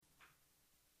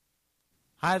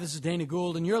Hi, this is Dana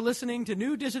Gould, and you're listening to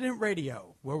New Dissident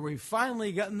Radio, where we've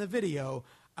finally gotten the video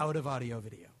out of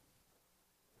audio-video.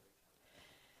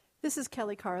 This is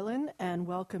Kelly Carlin, and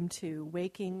welcome to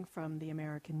Waking from the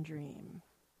American Dream.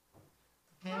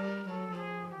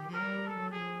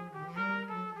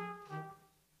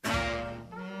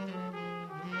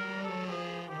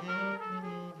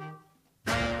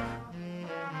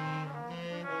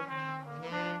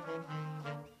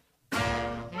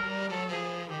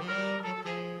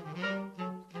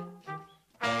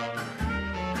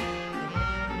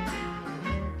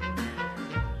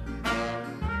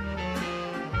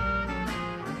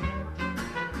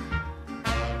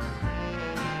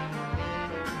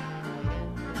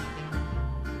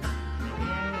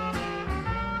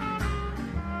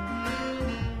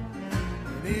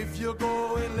 You're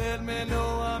going, let me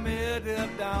know I'm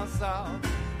headed down south.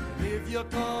 And if you're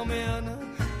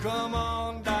coming, come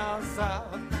on down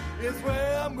south. It's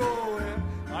where I'm going.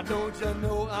 Don't you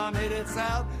know I'm headed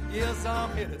south? Yes, I'm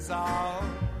headed south.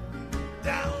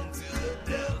 Down to the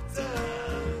Delta.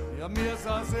 Yeah,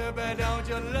 Mississippi, don't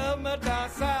you love me down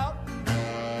south?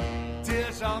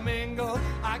 Tishomingo,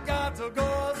 I got to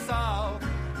go south.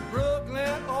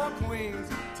 Brooklyn or Queens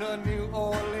to New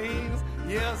Orleans.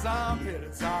 Yes, I'm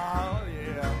headed south,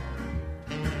 yeah.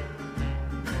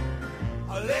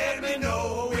 Let me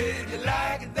know if you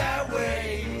like it that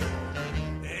way.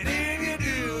 And if you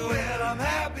do, well, I'm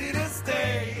happy to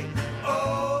stay.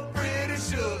 Oh, pretty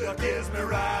sugar, kiss me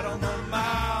right on the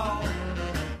mouth.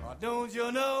 Don't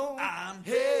you know I'm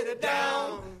headed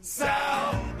down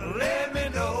south? Let me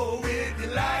know if you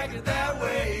like it that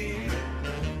way.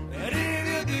 And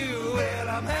if you do, well,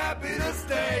 I'm happy to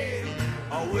stay.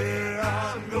 Where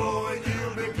I'm going,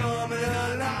 you'll be coming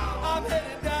along. I'm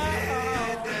headed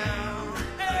down,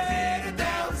 headed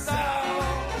down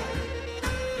south.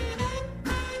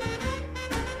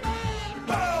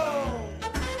 Boom,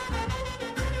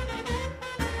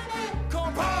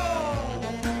 come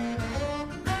home.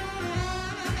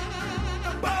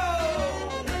 Boom, boom.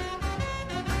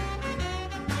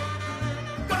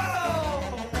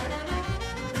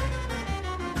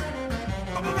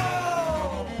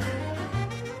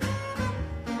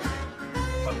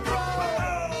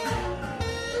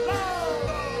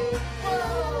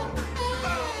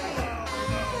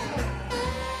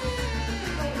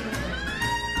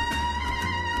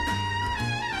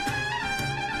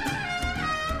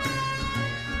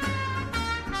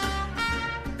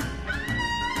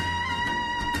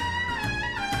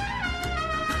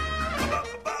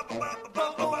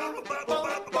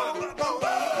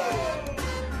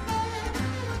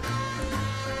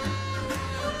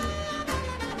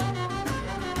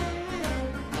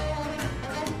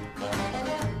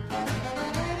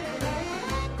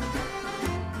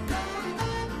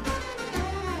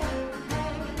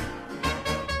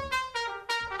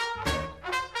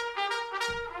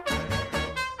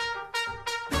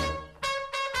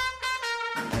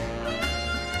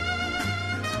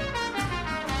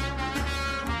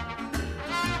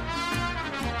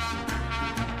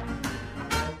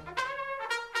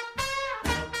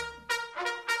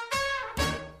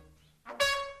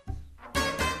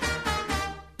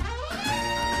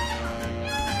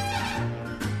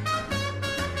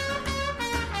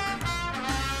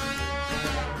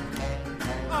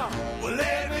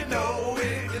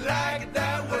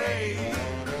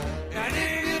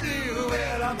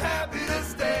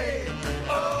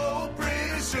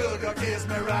 Kiss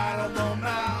me right on the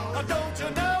mouth. Don't you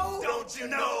know? Don't you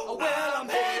know? Well, I'm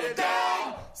headed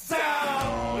down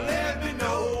south. Let me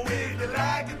know if you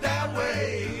like it that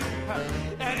way.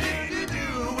 And if you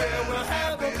do, well, we'll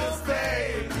have to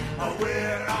stay.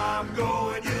 Where I'm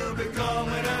going, you'll be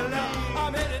coming along.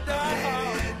 I'm headed down,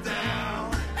 headed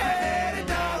down, headed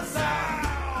down south.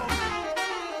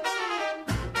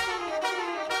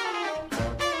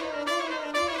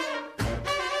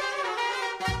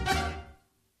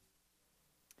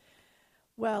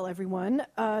 Well, everyone,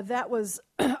 that was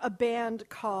a band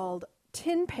called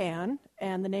Tin Pan,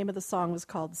 and the name of the song was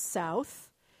called South.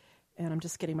 And I'm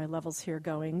just getting my levels here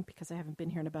going because I haven't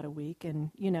been here in about a week. And,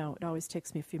 you know, it always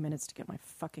takes me a few minutes to get my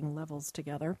fucking levels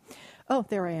together. Oh,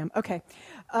 there I am. Okay.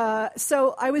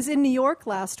 So I was in New York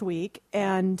last week,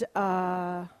 and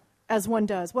as one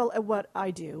does, well, what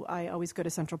I do, I always go to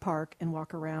Central Park and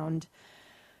walk around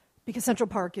because Central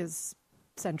Park is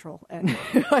central, and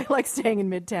I like staying in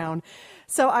Midtown.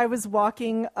 So I was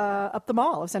walking up the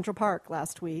mall of Central Park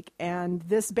last week, and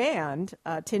this band,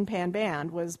 Tin Pan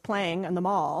Band, was playing in the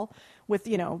mall with,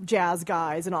 you know, jazz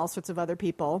guys and all sorts of other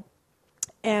people.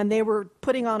 And they were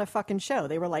putting on a fucking show.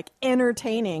 They were like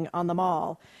entertaining on the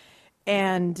mall.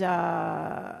 And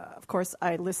of course,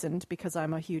 I listened because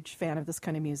I'm a huge fan of this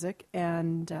kind of music,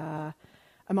 and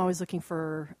I'm always looking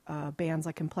for bands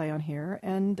I can play on here,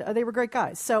 and they were great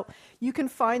guys. So you can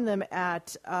find them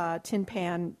at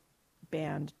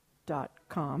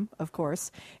tinpanband.com, of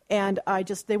course. And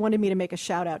they wanted me to make a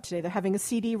shout out today. They're having a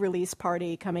CD release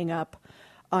party coming up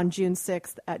on June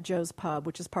 6th at Joe's Pub,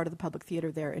 which is part of the Public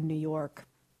Theater there in New York.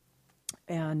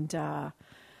 And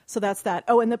so that's that.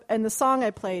 Oh, and the song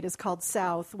I played is called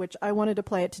South, which I wanted to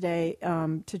play it today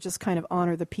to just kind of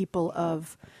honor the people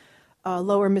of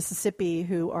lower Mississippi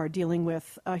who are dealing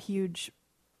with a huge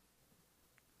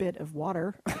bit of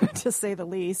water, to say the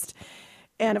least.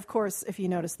 And of course, if you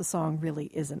notice, the song really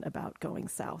isn't about going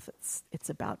south. It's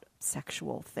about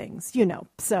sexual things,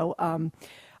 So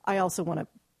I also want to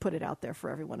put it out there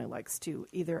for everyone who likes to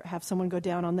either have someone go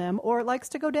down on them or likes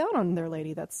to go down on their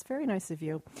lady. That's very nice of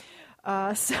you.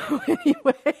 So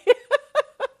anyway,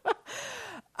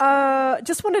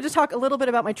 just wanted to talk a little bit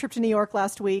about my trip to New York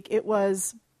last week.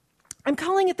 I'm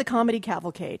calling it the Comedy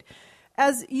Cavalcade.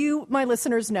 As you, my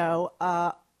listeners, know,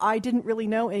 I didn't really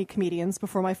know any comedians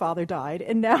before my father died,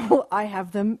 and now I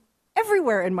have them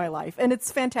everywhere in my life, and it's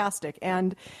fantastic,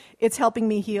 and it's helping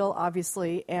me heal,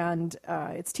 obviously, and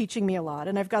it's teaching me a lot,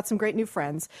 and I've got some great new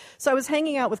friends. So I was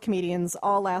hanging out with comedians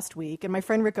all last week, and my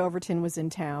friend Rick Overton was in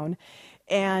town,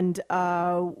 and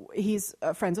he's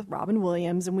friends with Robin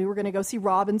Williams, and we were going to go see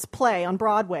Robin's play on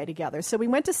Broadway together. So we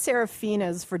went to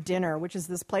Serafina's for dinner, which is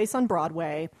this place on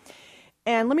Broadway.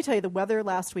 And let me tell you, the weather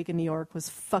last week in New York was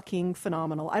fucking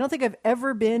phenomenal. I don't think I've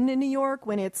ever been in New York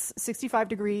when it's 65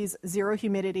 degrees, zero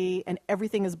humidity, and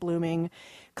everything is blooming.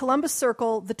 Columbus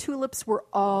Circle, the tulips were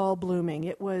all blooming.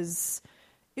 It was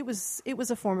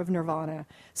a form of nirvana.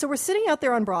 So we're sitting out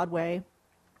there on Broadway,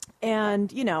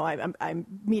 and I'm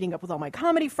meeting up with all my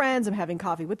comedy friends. I'm having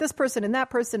coffee with this person and that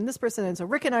person and this person. And so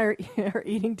Rick and I are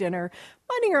eating dinner,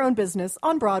 minding our own business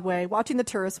on Broadway, watching the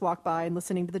tourists walk by and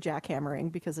listening to the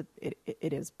jackhammering because it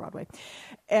is Broadway.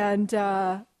 And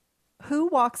who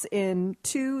walks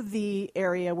into the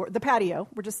area, the patio,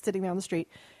 we're just sitting there on the street,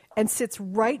 and sits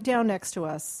right down next to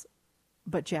us,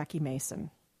 but Jackie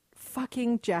Mason.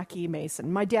 Fucking Jackie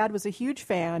Mason. My dad was a huge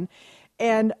fan.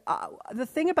 And the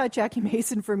thing about Jackie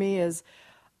Mason for me is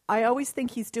I always think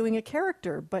he's doing a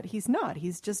character, but he's not.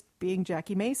 He's just being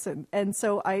Jackie Mason. And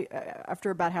so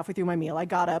after about halfway through my meal, I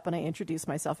got up and I introduced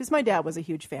myself. Because my dad was a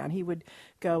huge fan. He would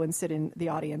go and sit in the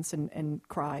audience and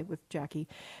cry with Jackie.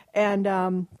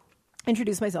 And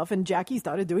introduced myself, and Jackie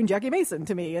started doing Jackie Mason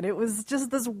to me. And it was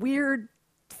just this weird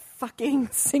fucking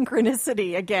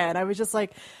synchronicity again. I was just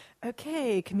like,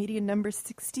 okay, comedian number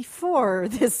 64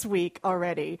 this week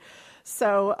already.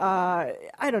 So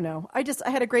I don't know. I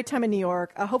had a great time in New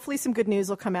York. Hopefully some good news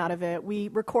will come out of it. We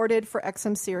recorded for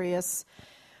XM Sirius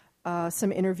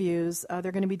some interviews.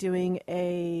 They're going to be doing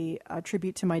a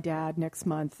tribute to my dad next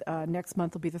month. Next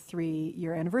month will be the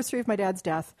 3-year anniversary of my dad's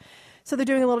death. So they're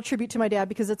doing a little tribute to my dad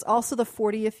because it's also the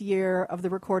 40th year of the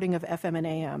recording of FM and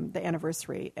AM, the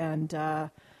anniversary. And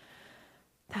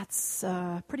that's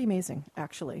pretty amazing,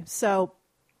 actually. So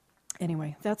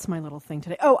anyway, that's my little thing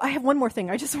today. Oh, I have one more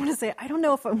thing. I just want to say, I don't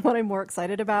know what I'm more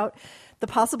excited about, the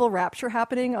possible rapture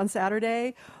happening on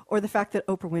Saturday or the fact that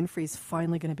Oprah Winfrey's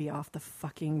finally going to be off the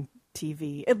fucking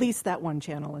TV, at least that one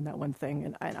channel and that one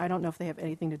thing. And I don't know if they have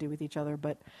anything to do with each other,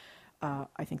 but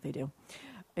I think they do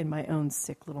in my own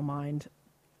sick little mind.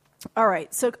 All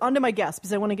right, so on to my guest,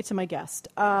 because I want to get to my guest.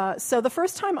 So the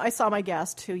first time I saw my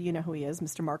guest, who you know who he is,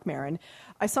 Mr. Mark Maron,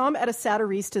 I saw him at a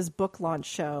Satirista's book launch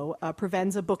show.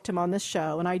 Provenza booked him on this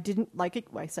show, and I didn't like it.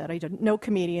 I said I didn't know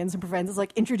comedians, and Provenza's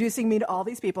like introducing me to all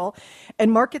these people.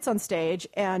 And Mark gets on stage,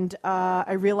 and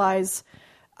I realize,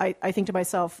 I think to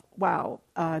myself, wow,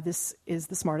 this is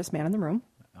the smartest man in the room.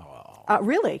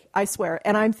 Really, I swear.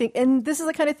 And and this is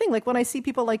the kind of thing, like when I see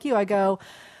people like you, I go,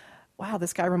 wow,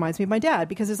 this guy reminds me of my dad,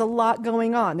 because there's a lot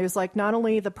going on. There's like not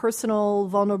only the personal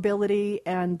vulnerability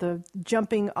and the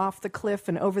jumping off the cliff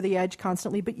and over the edge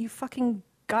constantly, but you fucking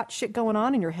got shit going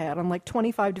on in your head on like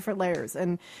 25 different layers,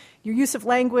 and your use of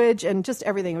language and just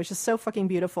everything. It was just so fucking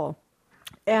beautiful.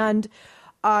 And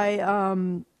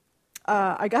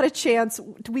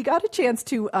we got a chance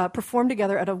to perform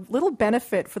together at a little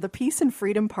benefit for the Peace and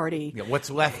Freedom Party. Yeah, what's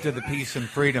left of the Peace and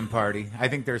Freedom Party? I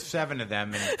think there's 7 of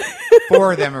them, and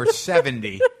 4 of them are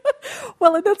 70.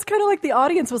 Well, and that's kind of like the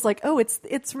audience was like, oh,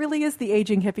 it's really is the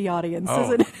aging hippie audience,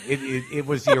 isn't it? It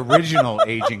was the original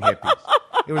aging hippies.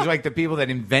 It was like the people that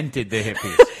invented the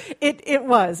hippies. It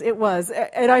was.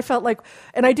 And I felt like,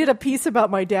 and I did a piece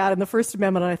about my dad in the First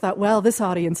Amendment, and I thought, well, this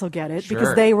audience will get it,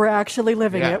 because they were actually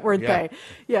living it, weren't they?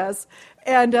 Yes.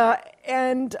 And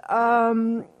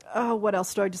what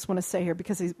else do I just want to say here?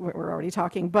 Because we're already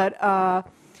talking, but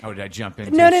Oh, did I jump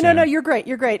in? no. too soon? You're great.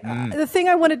 You're great. The thing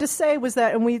I wanted to say was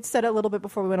that, and we said it a little bit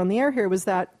before we went on the air here, was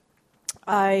that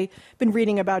I've been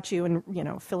reading about you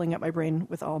and filling up my brain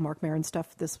with all Mark Maron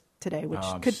stuff today, which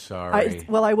I'm could. sorry.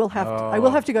 I will have. I will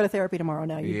have to go to therapy tomorrow.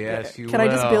 Now, Yes, you can I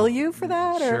just will. bill you for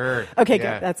that? Or? Sure. Okay,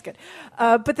 Yeah. good. That's good.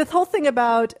 But the whole thing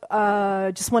about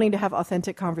just wanting to have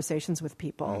authentic conversations with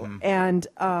people, and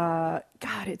God,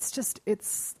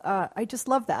 I just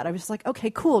love that. I was just like, okay,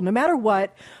 cool. No matter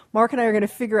what, Mark and I are going to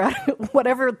figure out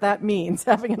whatever that means,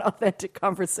 having an authentic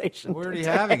conversation. We're already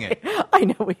today. having it. I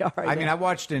know we are. I mean, I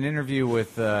watched an interview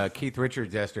with Keith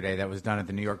Richards yesterday that was done at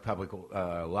the New York Public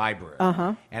Library,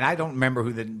 and I don't remember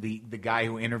who the guy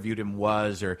who interviewed him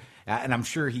was, and I'm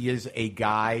sure he is a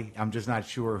guy. I'm just not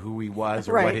sure who he was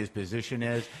or what Right. his position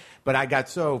is. But I got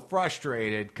so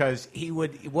frustrated because he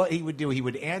would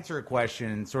answer a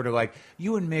question sort of like,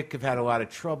 you and Mick have had a lot of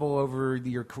trouble over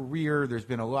your career. There's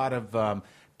been a lot of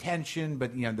tension,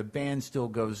 but the band still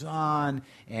goes on,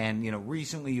 and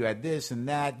recently you had this and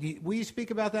that. Will you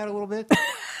speak about that a little bit?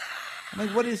 I'm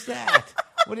like, what is that?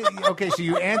 Okay, so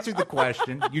you answered the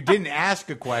question. You didn't ask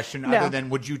a question No. other than,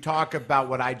 would you talk about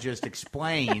what I just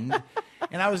explained?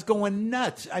 And I was going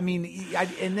nuts. I mean,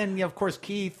 and then of course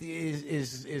Keith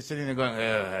is sitting there going,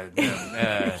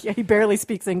 Yeah, he barely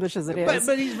speaks English as it is.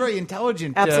 but he's a very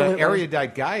intelligent, Absolutely.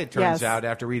 erudite guy. It turns Yes. out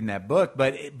after reading that book.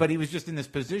 But he was just in this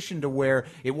position to where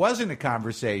it wasn't a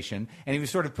conversation, and he was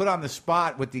sort of put on the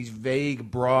spot with these vague,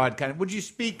 broad kind of. Would you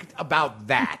speak about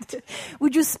that?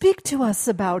 Would you speak to us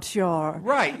about your?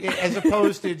 Right, as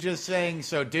opposed to just saying,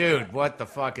 "So, dude, what the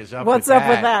fuck is up? What's with up that?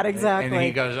 with that? Exactly. And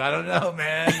he goes, "I don't know,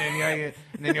 man."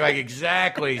 And then you're like,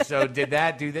 "Exactly." So, did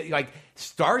that do that? Like,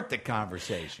 start the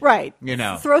conversation, Right. You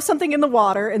Throw something in the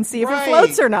water and see if Right, it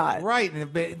floats or not. Right.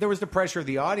 And there was the pressure of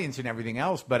the audience and everything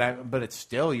else, but it's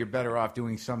still, you're better off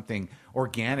doing something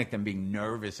organic than being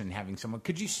nervous and having someone.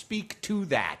 Could you speak to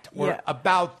that or Yeah.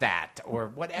 about that or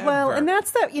whatever? Well, and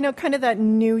that's that, kind of that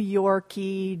New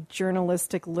Yorky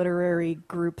journalistic literary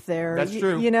group there. That's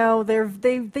true.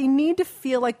 They need to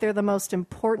feel like they're the most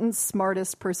important,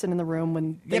 smartest person in the room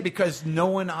when they, Yeah, because no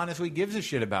one honestly gives a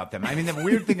shit about them. I mean, the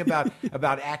weird thing about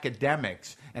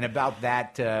academics and about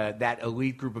that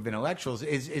elite group of intellectuals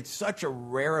is it's such a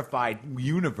rarefied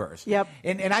universe. Yep.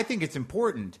 And I think it's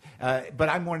important, but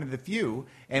I'm one of the few,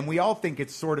 and we all think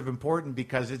it's sort of important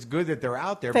because it's good that they're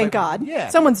out there. thank but, God. Yeah.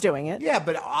 Someone's doing it. Yeah,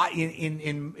 but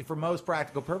for most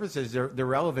practical purposes, their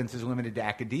relevance is limited to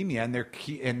academia, and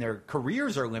their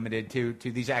careers are limited to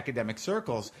these academic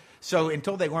circles. So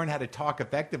until they learn how to talk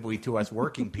effectively to us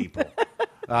working people,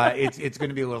 it's going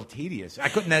to be a little tedious.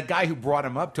 That guy who brought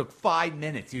him up took 5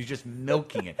 minutes. He was just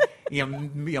milking it,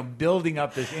 building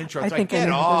up this intro. It's like, get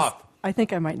off. I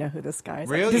think I might know who this guy is.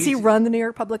 Really? Does he run the New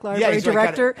York Public Library he's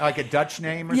director? like a Dutch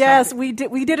name or Yes, something?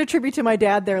 we did a tribute to my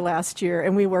dad there last year,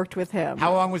 and we worked with him.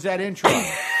 How long was that intro?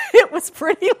 It was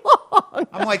pretty long.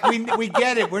 I'm like, we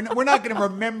get it. We're not going to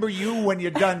remember you when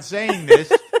you're done saying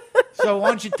this. So why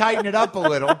don't you tighten it up a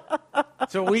little?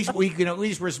 So at least we can at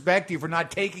least respect you for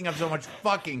not taking up so much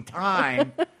fucking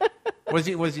time. Was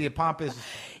he a pompous?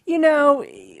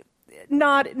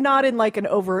 Not in like an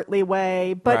overtly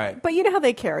way, but Right. but you know how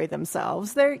they carry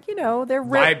themselves. They're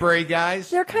Library guys?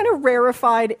 They're kind of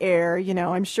rarefied air.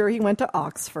 I'm sure he went to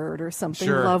Oxford or something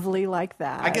Sure. lovely like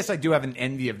that. I guess I do have an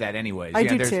envy of that anyways. I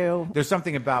do there's, too. There's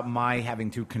something about my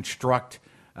having to construct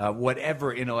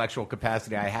whatever intellectual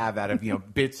capacity I have out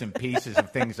of bits and pieces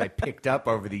of things I picked up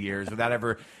over the years without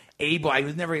ever I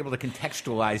was never able to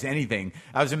contextualize anything.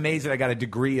 I was amazed that I got a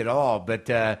degree at all, but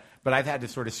I've had to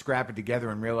sort of scrap it together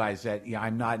and realize that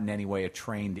I'm not in any way a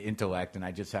trained intellect, and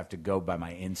I just have to go by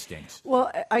my instincts.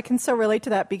 Well, I can so relate to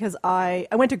that because I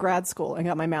went to grad school and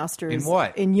got my master's In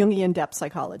what? In Jungian depth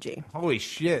psychology. Holy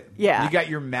shit! Yeah. You got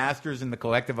your master's in the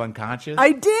collective unconscious.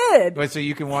 I did. Wait, so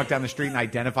you can walk down the street and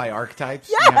identify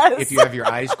archetypes? Yes. If you have your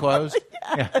eyes closed?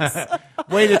 Yes.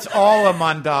 Wait, it's all a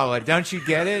mandala. Don't you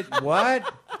get it? What?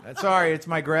 Sorry, it's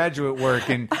my graduate work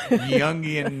in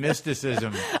Jungian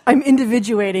mysticism. I'm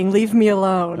individuating. Leave me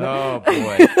alone. Oh,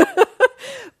 boy.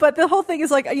 But the whole thing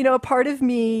is like, a part of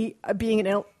me being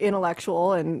an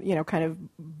intellectual and, kind of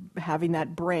having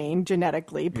that brain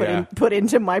genetically put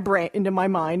into my brain, into my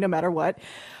mind, no matter what.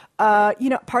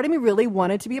 Part of me really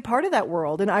wanted to be a part of that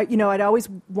world. And I'd always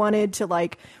wanted to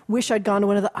wish I'd gone to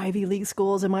one of the Ivy League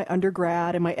schools in my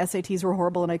undergrad, and my SATs were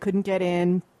horrible and I couldn't get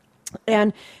in.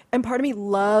 And part of me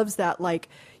loves that,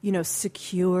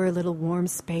 secure little warm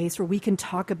space where we can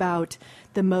talk about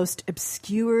the most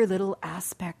obscure little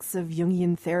aspects of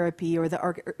Jungian therapy or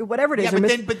whatever it is.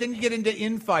 Yeah, but then you get into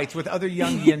infights with other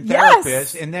Jungian Yes.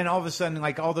 therapists, and then all of a sudden,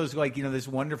 like all those, this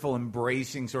wonderful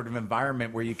embracing sort of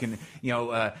environment where you can,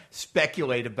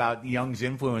 speculate about Jung's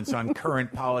influence on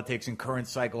current politics and current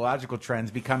psychological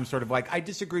trends becomes sort of like, I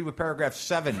disagree with paragraph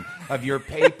 7 of your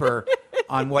paper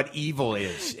on what evil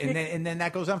is, and then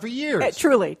that goes on for years.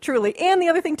 Truly. And the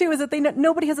other thing, too, is that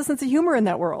nobody has a sense of humor in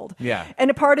that world. Yeah. And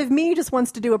a part of me just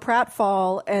wants to do a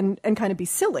pratfall and kind of be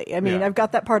silly. I mean, Yeah. I've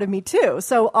got that part of me, too.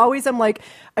 So always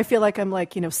I feel like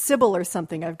I'm Sybil or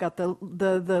something. I've got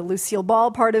the Lucille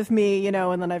Ball part of me,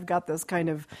 and then I've got this kind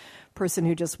of person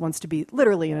who just wants to be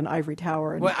literally in an ivory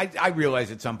tower. Well, I realized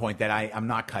at some point that I'm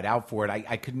not cut out for it.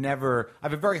 I could never. I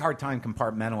have a very hard time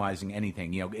compartmentalizing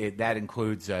anything. That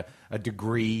includes a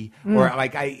degree, or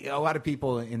a lot of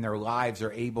people in their lives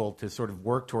are able to sort of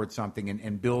work towards something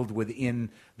and build within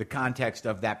the context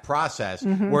of that process.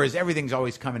 Whereas everything's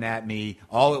always coming at me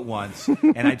all at once,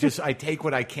 and I take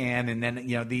what I can, and then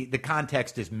the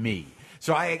context is me.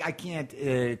 So I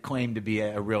can't claim to be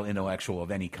a real intellectual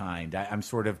of any kind.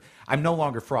 I'm no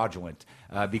longer fraudulent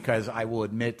because I will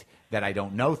admit that I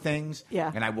don't know things,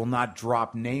 and I will not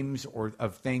drop names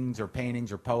of things or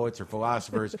paintings or poets or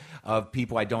philosophers of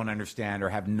people I don't understand or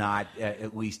have not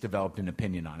at least developed an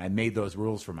opinion on. I made those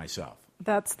rules for myself.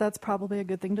 That's probably a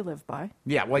good thing to live by.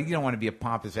 Yeah, well, you don't want to be a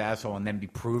pompous asshole and then be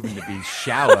proven to be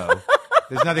shallow.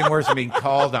 There's nothing worse than being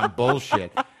called on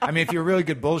bullshit. I mean, if you're a really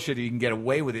good bullshitter, you can get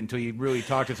away with it until you really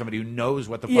talk to somebody who knows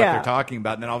what the fuck they're talking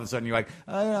about, and then all of a sudden you're like,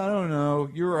 I don't know,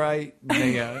 you're right.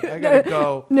 Yeah, I gotta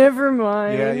go. Never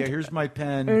mind. Yeah, here's my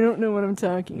pen. I don't know what I'm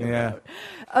talking about.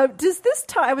 Does this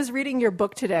time? I was reading your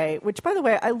book today, which, by the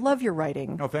way, I love your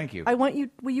writing. Oh, thank you. I want you.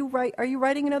 Will you write? Are you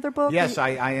writing another book? Yes, I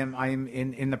am. I am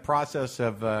in the process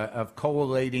of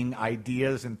collating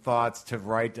ideas and thoughts to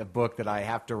write a book that I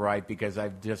have to write because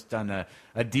I've just done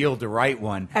a deal to write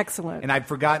one. Excellent. And I've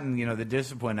forgotten, the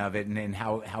discipline of it and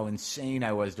how insane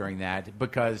I was during that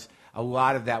because a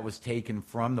lot of that was taken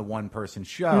from the one-person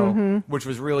show, which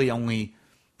was really only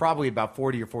probably about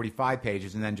 40 or 45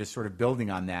 pages, and then just sort of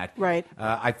building on that. Right.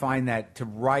 I find that to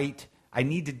write, I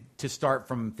need to start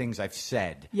from things I've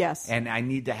said. Yes. And I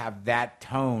need to have that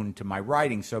tone to my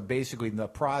writing. So basically the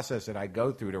process that I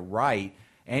go through to write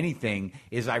anything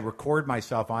is I record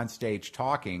myself on stage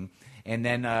talking, and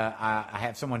then I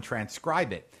have someone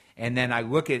transcribe it. And then I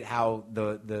look at how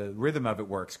the rhythm of it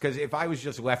works. Because if I was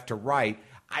just left to write,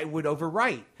 I would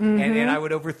overwrite and I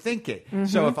would overthink it.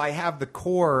 So if I have the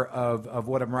core of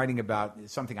what I'm writing about,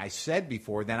 something I said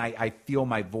before, then I feel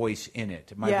my voice in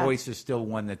it. My voice is still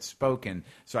one that's spoken.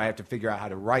 So I have to figure out how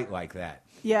to write like that.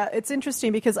 Yeah, it's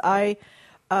interesting because I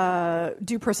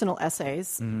do personal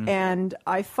essays, and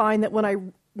I find that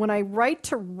when I write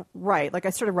to write, like I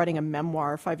started writing a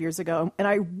memoir 5 years ago, and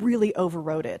I really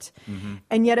overwrote it.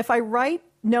 And yet if I write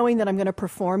knowing that I'm going to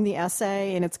perform the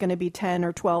essay and it's going to be 10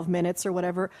 or 12 minutes or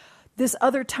whatever, this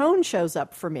other tone shows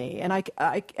up for me, and I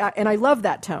love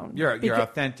that tone. Your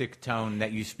authentic tone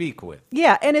that you speak with.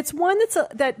 Yeah, and it's one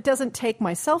that doesn't take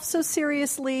myself so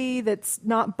seriously. That's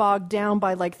not bogged down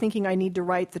by thinking I need to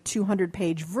write the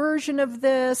 200-page version of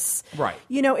this. Right.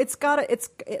 It's got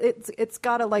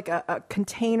a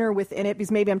container within it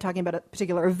because maybe I'm talking about a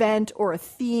particular event or a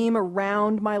theme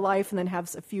around my life, and then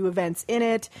have a few events in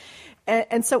it,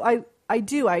 and so I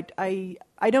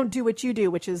don't do what you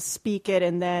do, which is speak it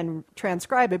and then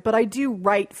transcribe it, but I do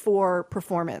write for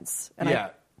performance. And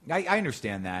I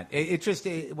understand that. It's just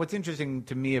what's interesting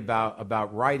to me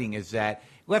about writing is that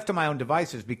left to my own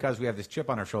devices, because we have this chip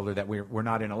on our shoulder that we're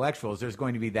not intellectuals, there's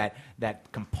going to be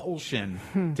that compulsion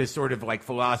to sort of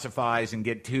philosophize and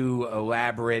get too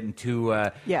elaborate and too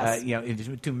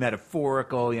too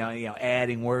metaphorical,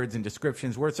 adding words and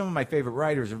descriptions, where some of my favorite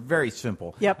writers are very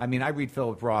simple. Yep. I mean, I read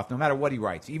Philip Roth no matter what he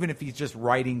writes, even if he's just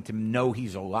writing to know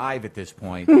he's alive at this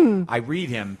point. I read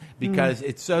him because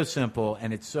it's so simple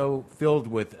and it's so filled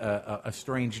with a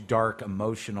strange, dark,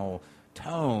 emotional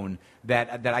tone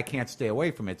that I can't stay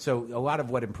away from it. So a lot of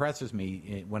what impresses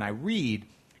me when I read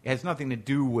has nothing to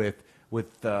do with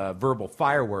verbal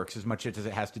fireworks as much as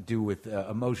it has to do with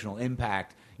emotional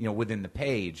impact, within the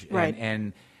page. Right.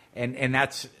 And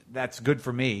that's good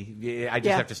for me. I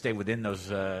just have to stay within those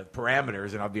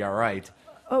parameters, and I'll be all right.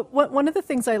 One of the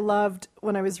things I loved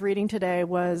when I was reading today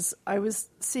was I was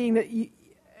seeing that you,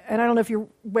 and I don't know if you're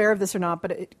aware of this or not,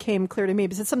 but it came clear to me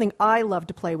because it's something I love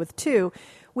to play with too,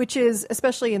 which is,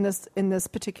 especially in this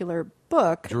particular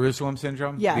book, Jerusalem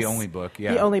Syndrome? Yes. The only book,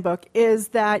 yeah. The only book is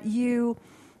that you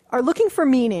are looking for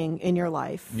meaning in your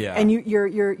life, Yeah. and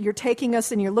you're taking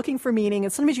us and you're looking for meaning,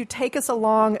 and sometimes you take us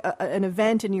along an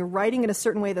event and you're writing in a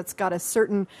certain way that's got a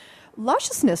certain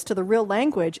lusciousness to the real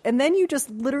language, and then you just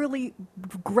literally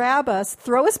grab us,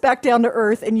 throw us back down to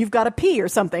earth, and you've got to pee or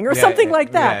something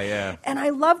like that. Yeah. And I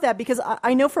love that because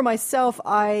I know for myself,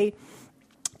 I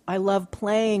love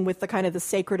playing with the kind of the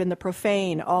sacred and the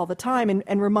profane all the time,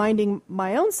 and reminding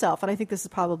my own self, and I think this is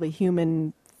probably a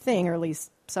human thing, or at least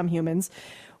some humans,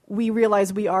 we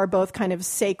realize we are both kind of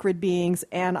sacred beings,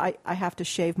 and I have to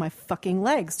shave my fucking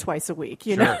legs twice a week,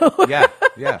 you know?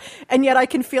 Yeah. And yet I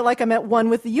can feel like I'm at one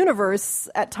with the universe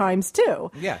at times, too.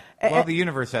 Yeah. Well, the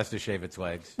universe has to shave its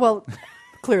legs. Well,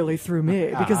 clearly through me,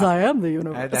 because I am the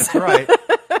universe. That's right.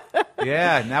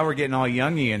 Yeah, now we're getting all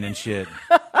Jungian and shit.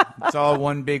 It's all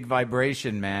one big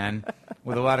vibration, man,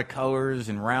 with a lot of colors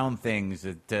and round things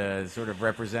that sort of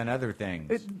represent other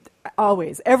things.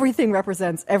 Always. Everything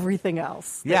represents everything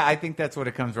else. Yeah, I think that's what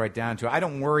it comes right down to. I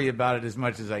don't worry about it as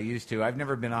much as I used to. I've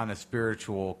never been on a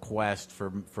spiritual quest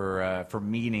for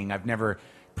meaning. I've never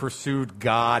pursued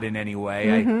God in any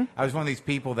way. I was one of these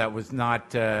people that was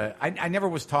not. I never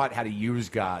was taught how to use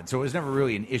God, so it was never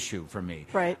really an issue for me.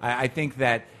 Right. I think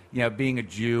that, being a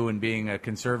Jew and being a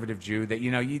conservative Jew, that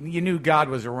you knew God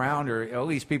was around, or at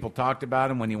least people talked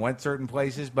about him when you went certain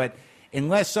places, but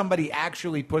unless somebody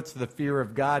actually puts the fear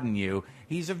of God in you,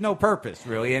 he's of no purpose,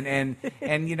 really. And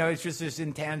it's just this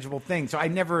intangible thing. So I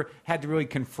never had to really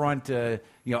confront a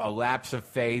lapse of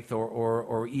faith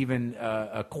or even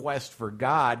a quest for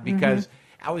God, because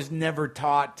I was never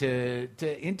taught to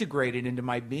integrate it into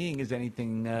my being as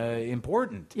anything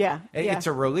important. Yeah. It's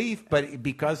a relief, but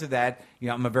because of that,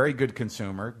 I'm a very good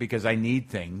consumer because I need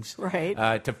things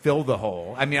to fill the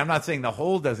hole. I mean, I'm not saying the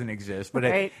hole doesn't exist, but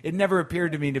it never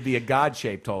appeared to me to be a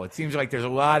God-shaped hole. It seems like there's a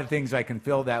lot of things I can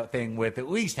fill that thing with at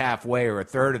least halfway or a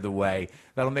third of the way.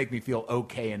 That'll make me feel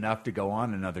okay enough to go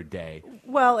on another day.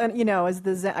 Well, and as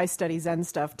the Zen, I study Zen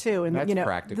stuff too, and that's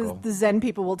practical. The Zen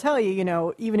people will tell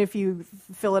you, even if you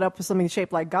fill it up with something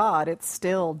shaped like God, it's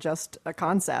still just a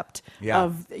concept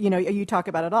of, you talk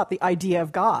about it a lot, the idea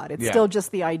of God. It's still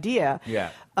just the idea.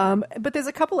 Yeah. But there's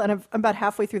a couple, and I'm about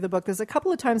halfway through the book, there's a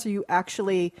couple of times where you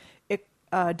actually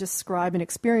describe an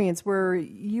experience where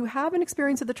you have an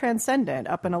experience of the transcendent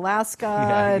up in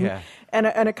Alaska and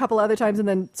a couple other times, and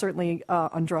then certainly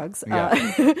on drugs.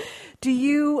 Yeah. Do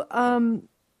you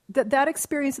that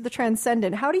experience of the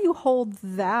transcendent, how do you hold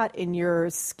that in your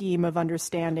scheme of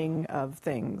understanding of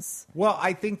things? Well,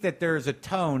 I think that there's a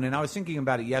tone, and I was thinking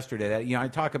about it yesterday, that I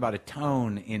talk about a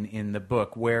tone in the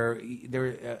book where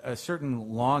there a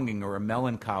certain longing or a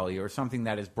melancholy or something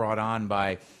that is brought on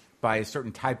by a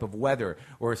certain type of weather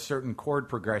or a certain chord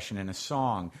progression in a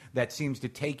song that seems to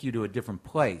take you to a different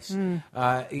place. And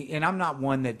I'm not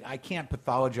one that, I can't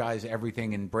pathologize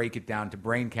everything and break it down to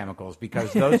brain chemicals,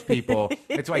 because those people,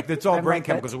 it's all brain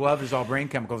chemicals. Love is all brain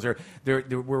chemicals.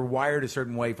 We're wired a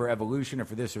certain way for evolution or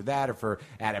for this or that or for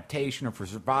adaptation or for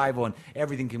survival, and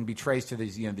everything can be traced to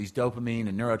these dopamine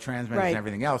and neurotransmitters and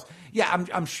everything else. Yeah,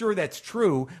 I'm sure that's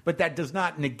true, but that does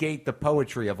not negate the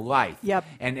poetry of life. Yep.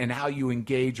 And how you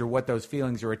engage or what those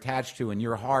feelings are attached to in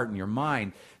your heart and your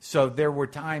mind. So there were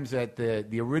times that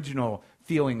the original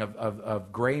feeling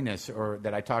of grayness, or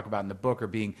that I talk about in the book, or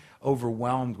being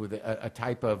overwhelmed with a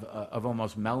type of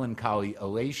almost melancholy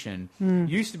elation,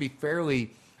 used to be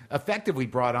fairly effectively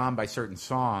brought on by certain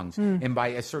songs and by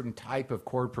a certain type of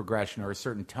chord progression or a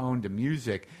certain tone to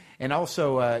music, and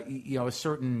also a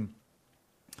certain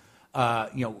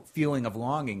feeling of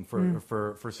longing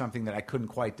for something that I couldn't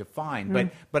quite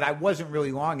define, but I wasn't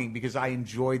really longing because I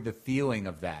enjoyed the feeling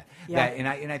of that. Yeah.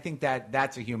 And I think that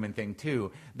that's a human thing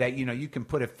too. That you can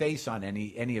put a face on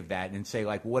any of that and say,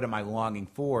 like, what am I longing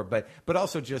for? But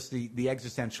also just the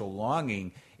existential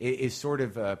longing is sort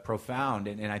of profound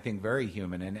and I think very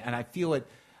human. And I feel it.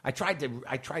 I tried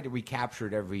to recapture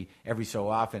it every so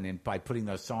often, and by putting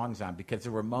those songs on, because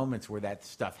there were moments where that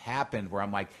stuff happened where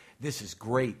I'm like, this is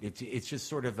great. It's just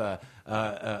sort of a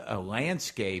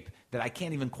landscape that I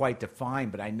can't even quite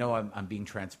define, but I know I'm being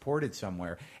transported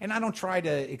somewhere, and I don't try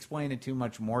to explain it too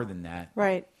much more than that.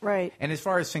 Right. And as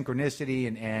far as synchronicity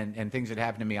and things that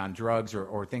happen to me on drugs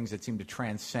or things that seem to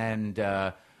transcend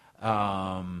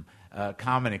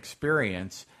common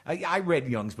experience. I read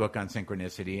Jung's book on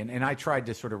synchronicity, and I tried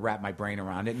to sort of wrap my brain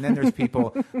around it. And then there's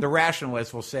people, the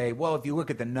rationalists will say, well, if you look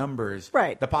at the numbers,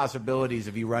 the possibilities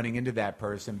of you running into that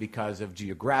person because of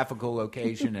geographical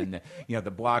location and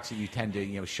the blocks that you tend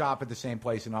to shop at the same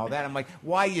place and all that. I'm like,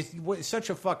 why is such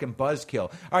a fucking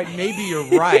buzzkill? All right, maybe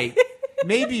you're right.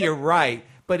 Maybe you're right.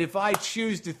 But if I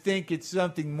choose to think it's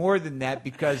something more than that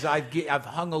because I've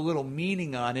hung a little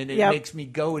meaning on it, it Yep. makes me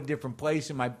go a different place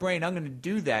in my brain. I'm going to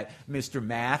do that, Mr.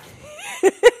 Math.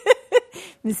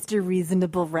 Mr.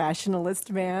 Reasonable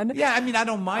Rationalist Man. Yeah, I mean, I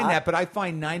don't mind that, but I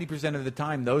find 90% of the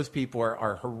time those people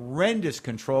are horrendous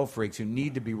control freaks who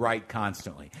need to be right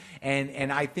constantly.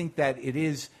 And I think that it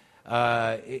is...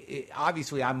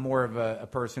 obviously, I'm more of a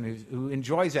person who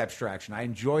enjoys abstraction. I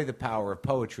enjoy the power of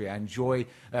poetry. I enjoy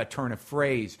a turn of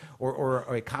phrase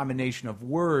or a combination of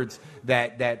words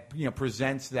that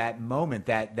presents that moment,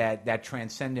 that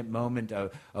transcendent moment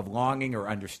of longing or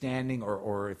understanding,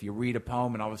 or if you read a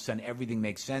poem and all of a sudden everything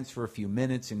makes sense for a few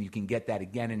minutes and you can get that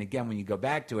again and again when you go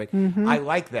back to it. Mm-hmm. I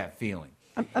like that feeling.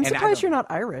 I'm surprised you're not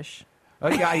Irish. Oh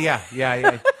yeah.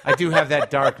 I do have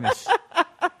that darkness.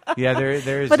 Yeah,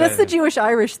 there's. But that's the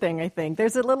Jewish-Irish thing, I think.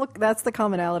 There's a little. That's the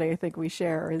commonality I think we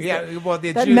share. Is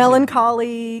that Jews,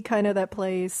 melancholy kind of that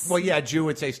place. Well, yeah, a Jew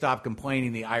would say, "Stop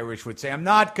complaining." The Irish would say, "I'm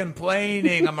not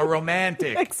complaining. I'm a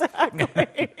romantic."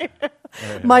 Exactly.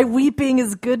 My weeping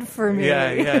is good for me.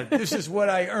 Yeah. This is what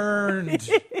I earned.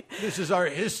 This is our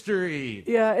history.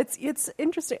 Yeah, it's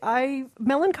interesting.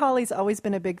 Melancholy's always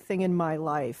been a big thing in my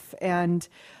life, and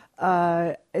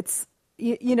it's.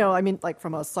 I mean, like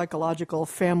from a psychological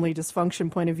family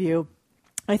dysfunction point of view,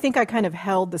 I think I kind of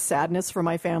held the sadness for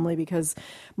my family because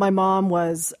my mom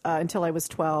was, until I was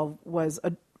 12, was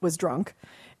drunk.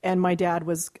 And my dad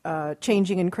was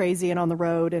changing and crazy and on the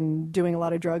road and doing a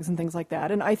lot of drugs and things like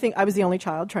that. And I think I was the only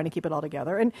child trying to keep it all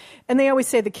together. And they always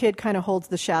say the kid kind of holds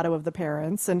the shadow of the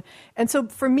parents. And so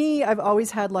for me, I've always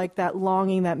had like that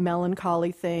longing, that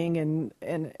melancholy thing.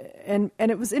 And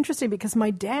it was interesting because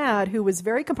my dad, who was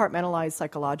very compartmentalized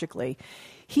psychologically,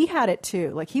 he had it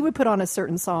too. Like he would put on a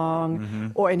certain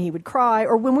song and he would cry.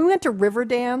 Or when we went to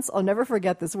Riverdance, I'll never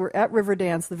forget this. We're at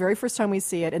Riverdance the very first time we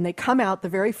see it. And they come out the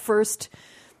very first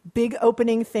big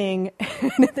opening thing.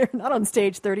 They're not on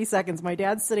stage 30 seconds. My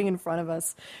dad's sitting in front of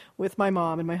us with my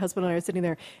mom, and my husband and I are sitting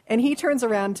there. And he turns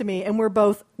around to me, and we're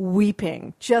both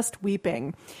weeping, just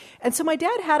weeping. And so my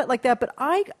dad had it like that, but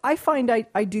I find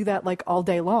I do that like all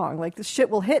day long. Like the shit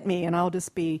will hit me, and I'll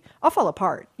fall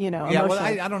apart, Yeah, well,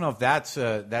 I don't know if that's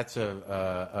a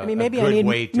maybe a good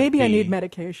way to maybe be. I need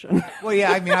medication. Well,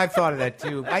 yeah, I mean, I've thought of that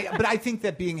too. But I think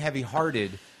that being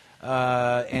heavy-hearted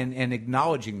and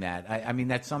acknowledging that, I mean,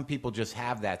 that some people just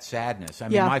have that sadness. I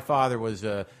mean, my father was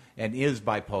and is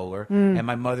bipolar, and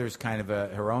my mother's kind of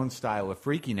her own style of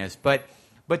freakiness. But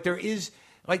there is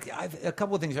like a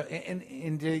couple of things.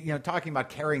 And talking about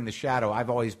carrying the shadow,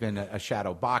 I've always been a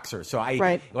shadow boxer. So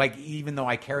like even though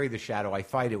I carry the shadow, I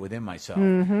fight it within myself,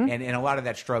 and a lot of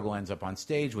that struggle ends up on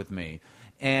stage with me.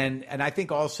 And I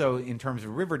think also in terms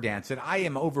of Riverdance that I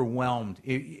am overwhelmed,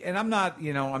 and I'm not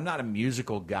a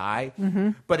musical guy,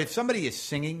 but if somebody is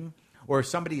singing or if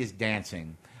somebody is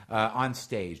dancing on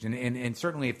stage, and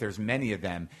certainly if there's many of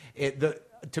them,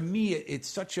 to me, it's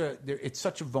such a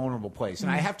vulnerable place, and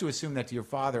I have to assume that to your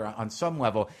father on some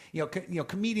level,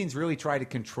 comedians really try to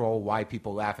control why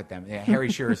people laugh at them.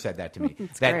 Harry Shearer said that to me.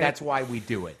 That's why we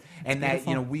do it, and that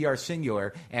we are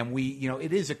singular, and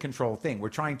it is a control thing. We're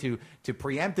trying to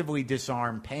preemptively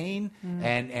disarm pain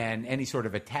and any sort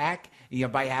of attack,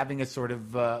 by having a sort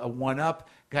of a one-up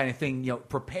kind of thing,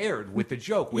 prepared with the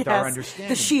joke, with our understanding.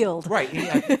 The shield. Right.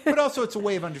 Yeah. But also it's a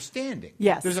way of understanding.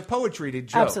 Yes. There's a poetry to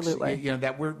jokes. Absolutely.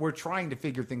 That we're trying to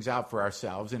figure things out for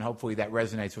ourselves, and hopefully that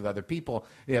resonates with other people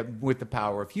with the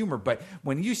power of humor. But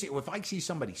if I see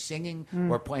somebody singing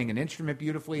or playing an instrument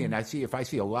beautifully, and if I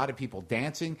see a lot of people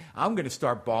dancing, I'm going to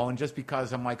start bawling just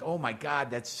because I'm like, oh my God,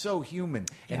 that's so human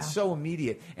and so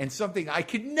immediate and something I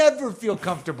could never feel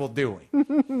comfortable doing. I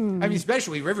mean,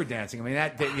 especially river dancing. I mean,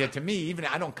 that to me, even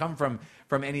I don't come from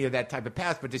any of that type of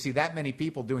past, but to see that many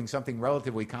people doing something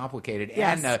relatively complicated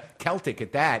and Celtic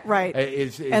at that, right?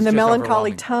 Is and the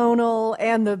melancholy tonal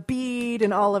and the beat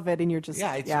and all of it, and you're just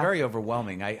it's very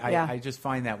overwhelming. I just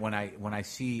find that when I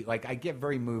see, like, I get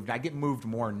very moved. I get moved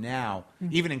more now,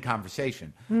 even in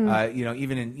conversation.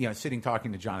 Even in sitting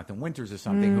talking to Jonathan Winters or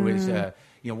something, who is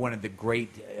one of the great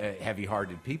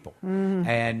heavy-hearted people,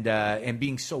 and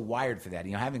being so wired for that.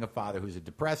 Having a father who's a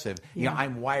depressive,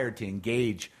 I'm wired to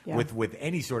engage with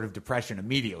any sort of depression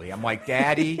immediately. I'm like,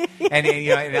 Daddy, and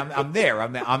I'm there.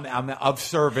 I'm of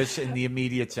service in the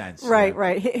immediate sense. Right,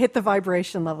 right. Hit the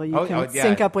vibration level. You can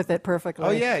sync up with it perfectly. Oh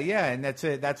yeah, and that's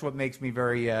it. That's what makes me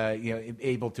very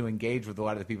able to engage with a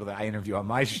lot of the people that I interview on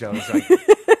my shows.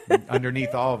 Like,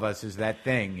 underneath all of us is that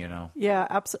thing, Yeah,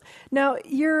 absolutely. Now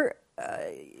you're.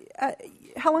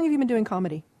 How long have you been doing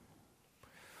comedy?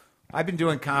 I've been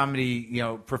doing comedy,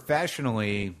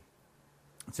 professionally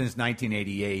Since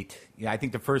 1988. Yeah, I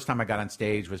think the first time I got on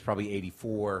stage was probably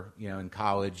 84. In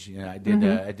college. I did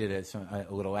a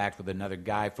little act with another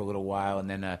guy for a little while, and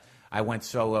then I went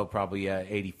solo probably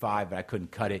 85, but I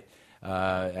couldn't cut it.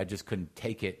 I just couldn't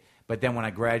take it. But then when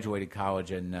I graduated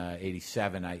college in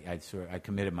 87, I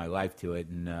committed my life to it,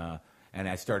 and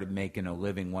I started making a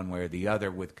living one way or the other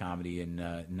with comedy in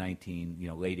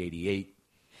late 88.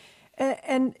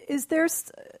 And is there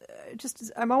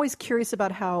I'm always curious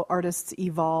about how artists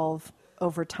evolve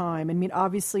over time. I mean,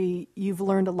 obviously, you've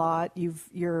learned a lot.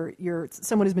 You're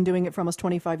someone who's been doing it for almost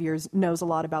 25 years, knows a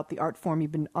lot about the art form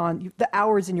you've been on. The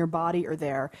hours in your body are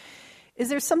there. Is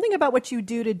there something about what you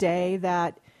do today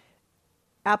that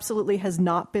absolutely has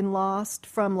not been lost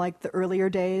from like the earlier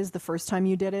days, the first time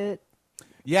you did it?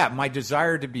 Yeah, my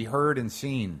desire to be heard and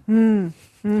seen.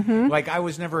 Mm-hmm. Like I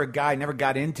was never a guy, never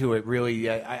got into it really.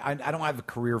 I don't have a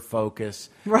career focus.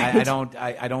 Right.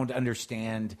 I don't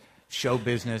understand show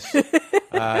business.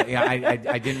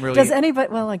 I didn't really. Does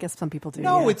anybody? Well, I guess some people do.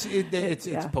 No, yeah.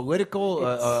 it's political.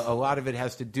 A lot of it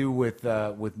has to do with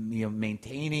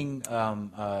maintaining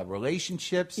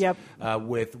relationships. Yep.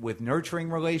 With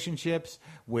nurturing relationships,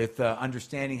 with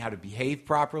understanding how to behave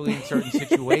properly in certain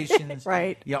situations.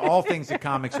 Right. Yeah, all things that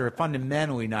comics are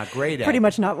fundamentally not great at. Pretty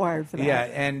much not wired for that. Yeah,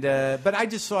 and but I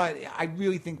just saw it. I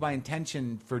really think my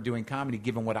intention for doing comedy,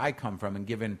 given what I come from, and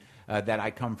given that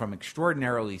I come from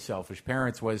extraordinarily selfish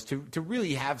parents, was to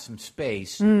really have some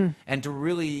space and to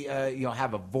really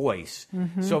have a voice.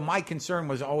 Mm-hmm. So my concern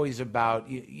was always about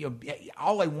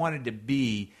all I wanted to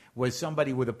be was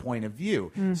somebody with a point of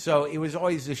view. So it was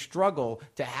always a struggle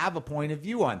to have a point of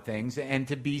view on things and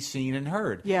to be seen and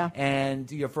heard. Yeah. And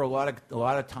for a lot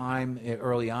of time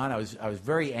early on, I was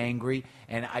very angry,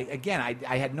 and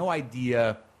I had no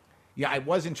idea. Yeah, I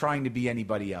wasn't trying to be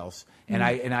anybody else, and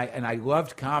I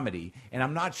loved comedy, and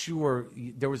I'm not sure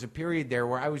there was a period there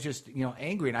where I was just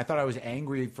angry, and I thought I was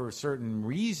angry for certain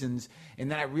reasons,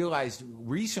 and then I realized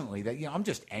recently that I'm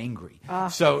just angry.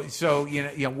 So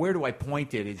where do I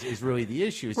point it is really the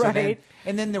issue. So right.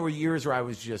 Then there were years where I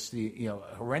was just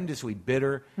horrendously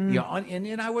bitter,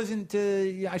 and I wasn't.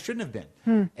 I shouldn't have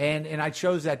been, and I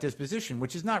chose that disposition,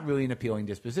 which is not really an appealing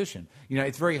disposition.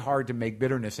 It's very hard to make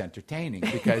bitterness entertaining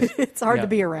because. It's hard to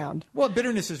be around. Well,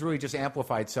 bitterness is really just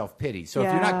amplified self-pity. So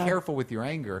if you're not careful with your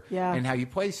anger and how you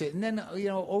place it, and then,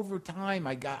 over time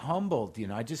I got humbled.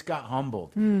 I just got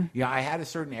humbled. I had a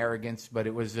certain arrogance, but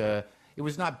it was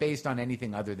not based on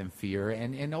anything other than fear.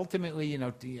 And ultimately,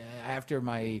 after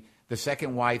the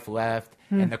second wife left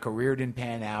and the career didn't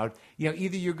pan out,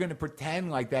 either you're going to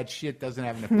pretend like that shit doesn't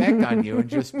have an effect on you and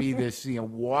just be this,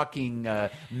 walking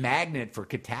magnet for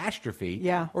catastrophe,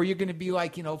 or you're going to be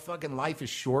like, fucking life is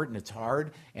short and it's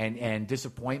hard, and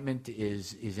disappointment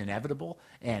is inevitable,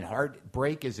 and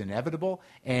heartbreak is inevitable,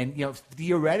 and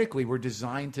theoretically we're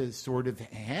designed to sort of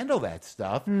handle that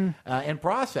stuff and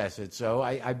process it. So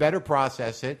I better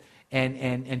process it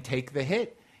and take the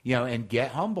hit, and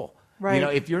get humble.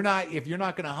 Right. If you're not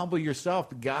going to humble yourself,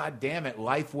 God damn it,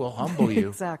 life will humble you.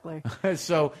 Exactly.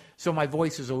 So my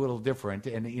voice is a little different,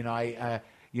 and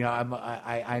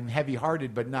I'm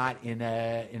heavy-hearted, but not in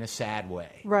a sad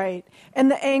way. Right. And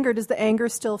does the anger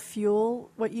still fuel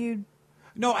what you?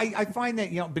 No, I find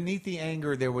that beneath the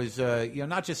anger there was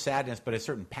not just sadness but a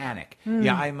certain panic.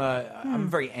 Yeah, I'm a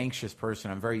very anxious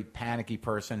person. I'm a very panicky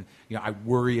person. I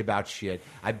worry about shit.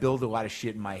 I build a lot of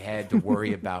shit in my head to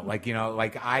worry about.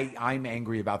 I'm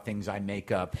angry about things I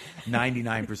make up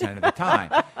 99% of the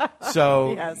time.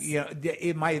 So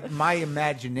yes. My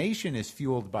imagination is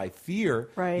fueled by fear,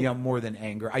 right. More than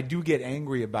anger. I do get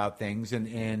angry about things,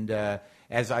 and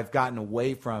as I've gotten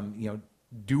away from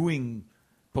doing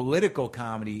political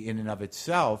comedy in and of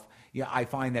itself, I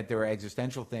find that there are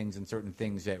existential things and certain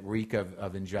things that reek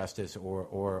of injustice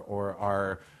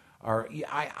or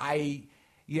I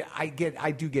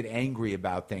do get angry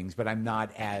about things, but I'm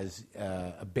not as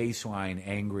a baseline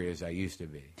angry as I used to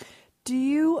be. Do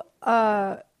you,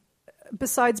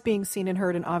 besides being seen and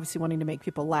heard and obviously wanting to make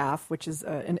people laugh, which is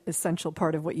an essential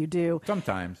part of what you do.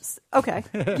 Sometimes. Okay.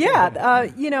 Yeah.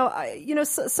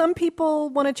 Some people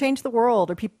want to change the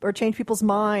world or change people's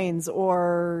minds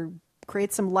or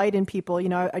create some light in people.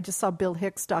 I just saw Bill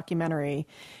Hicks' documentary,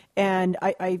 and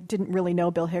I didn't really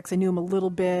know Bill Hicks. I knew him a little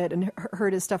bit and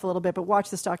heard his stuff a little bit, but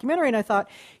watched this documentary and I thought,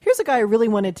 here's a guy who really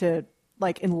wanted to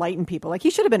enlighten people.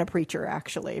 He should have been a preacher,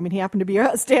 actually. I mean, he happened to be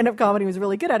a stand-up comedy, was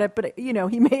really good at it, but,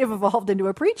 he may have evolved into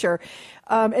a preacher.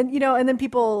 And then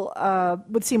people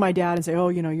would see my dad and say, oh,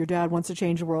 your dad wants to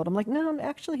change the world. I'm like, no,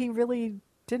 actually, he really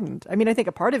didn't. I mean, I think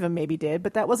a part of him maybe did,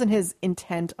 but that wasn't his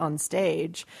intent on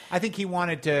stage. I think he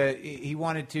wanted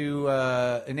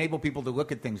to enable people to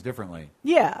look at things differently.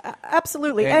 Yeah,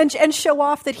 absolutely, and show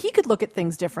off that he could look at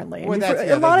things differently. Well,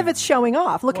 a lot of it's showing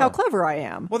off. Look how clever I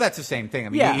am. Well, that's the same thing. I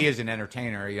mean, he is an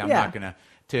entertainer. I'm not going to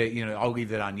I'll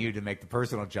leave it on you to make the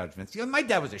personal judgments. My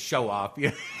dad was a show off.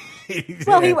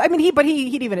 Well,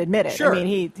 he'd even admit it. Sure. I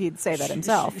mean, he'd say that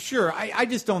himself. Sure. I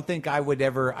just don't think I would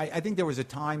ever. I think there was a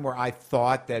time where I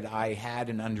thought that I had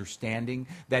an understanding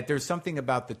that there's something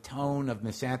about the tone of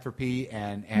misanthropy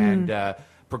and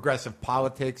progressive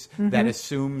politics that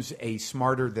assumes a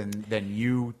smarter than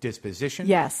you disposition.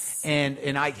 Yes.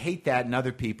 And I hate that in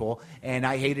other people, and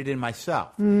I hate it in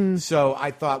myself. So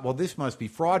I thought, well, this must be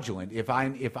fraudulent. If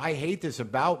I hate this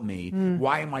about me,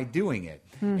 why am I doing it?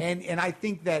 And I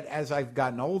think that as I've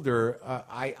gotten older,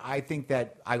 I think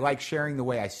that I like sharing the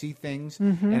way I see things,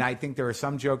 and I think there are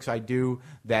some jokes I do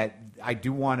that I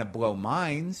do want to blow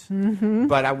minds,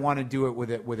 but I want to do it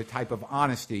with a type of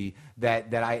honesty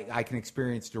that I can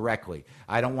experience directly.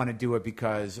 I don't want to do it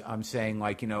because I'm saying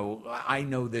I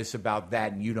know this about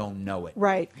that and you don't know it.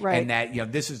 Right. And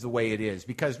that this is the way it is,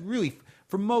 because really,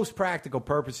 for most practical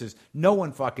purposes, no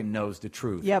one fucking knows the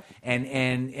truth. Yep.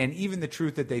 And even the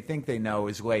truth that they think they know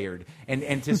is layered.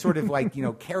 And to sort of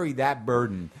carry that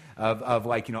burden of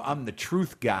I'm the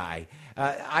truth guy.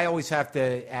 I always have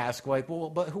to ask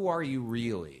but who are you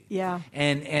really? Yeah.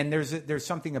 And there's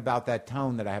something about that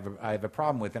tone that I have a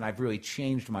problem with, and I've really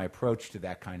changed my approach to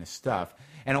that kind of stuff.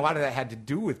 And a lot of that had to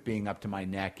do with being up to my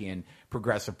neck in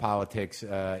progressive politics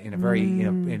in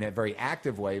a very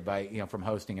active way from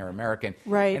hosting Air American.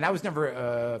 Right. And I was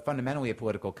never fundamentally a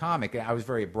political comic. I was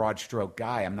very a broad stroke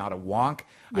guy. I'm not a wonk.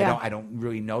 Yeah. I don't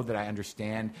really know that I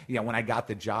understand. When I got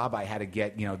the job, I had to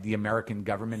get the American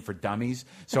government for dummies.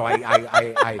 So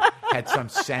I had some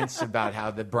sense about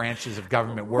how the branches of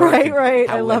government work, right.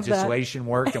 how I love legislation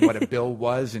worked, and what a bill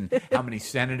was, and how many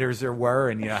senators there were,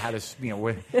 and how to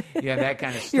that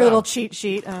kind of stuff. Your little cheat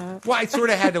sheet. Well, I sort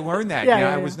of had to learn that.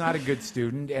 Yeah, I was not a good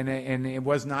student, and it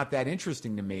was not that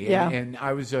interesting to me. Yeah. And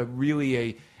I was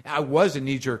I was a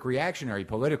knee-jerk reactionary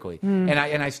politically, and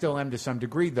I still am to some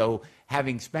degree, though,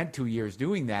 having spent 2 years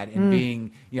doing that and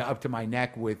being up to my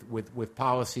neck with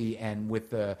policy and with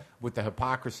the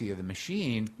hypocrisy of the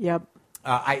machine. Yep.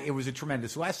 It was a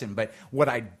tremendous lesson. But what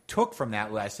I took from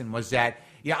that lesson was that,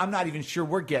 I'm not even sure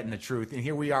we're getting the truth. And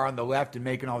here we are on the left and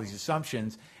making all these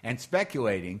assumptions and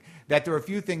speculating that there are a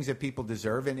few things that people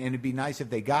deserve, and it'd be nice if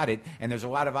they got it. And there's a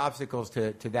lot of obstacles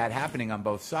to that happening on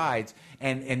both sides.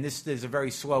 And this is a very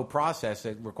slow process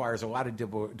that requires a lot of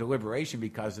deliberation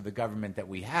because of the government that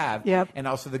we have. Yep. And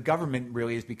also the government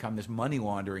really has become this money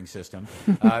laundering system,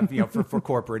 for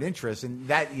corporate interests. And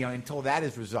that, until that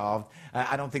is resolved,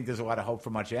 I don't think there's a lot of hope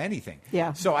for much of anything.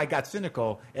 Yeah. So I got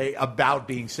cynical about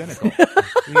being cynical.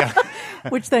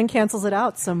 Which then cancels it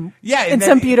out some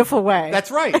beautiful way.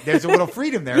 That's right. There's a little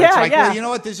freedom there. Yeah, it's like, yeah. well, you know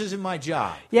what? This isn't my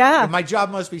job. Yeah. My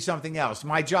job must be something else.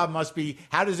 My job must be,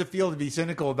 how does it feel to be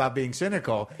cynical about being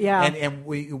cynical? Yeah. And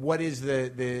what is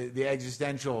the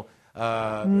existential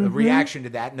reaction to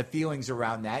that and the feelings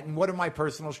around that, and what are my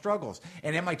personal struggles,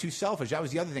 and am I too selfish? That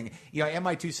was the other thing. Am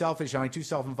I too selfish? Am I too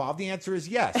self-involved? The answer is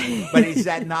yes. But is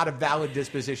that not a valid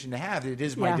disposition to have? It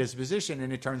is my disposition,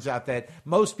 and it turns out that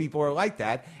most people are like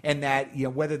that, and that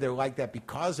whether they're like that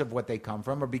because of what they come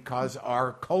from or because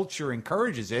our culture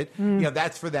encourages it,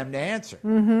 that's for them to answer.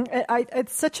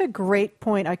 It's such a great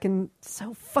point. I can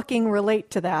so fucking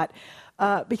relate to that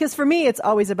because for me, it's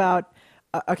always about.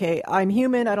 Okay, I'm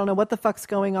human. I don't know what the fuck's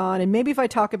going on. And maybe if I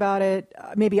talk about it,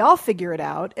 maybe I'll figure it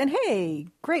out. And hey,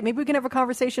 great. Maybe we can have a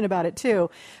conversation about it too.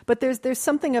 But there's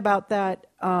something about that.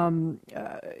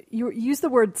 You use the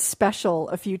word special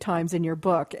a few times in your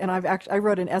book. And I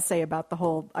wrote an essay about the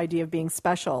whole idea of being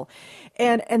special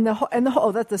and the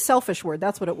whole, that's the selfish word.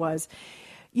 That's what it was.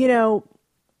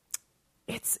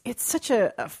 It's such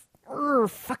a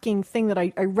fucking thing that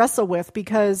I wrestle with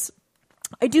because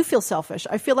I do feel selfish.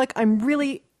 I feel like I'm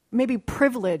really maybe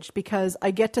privileged because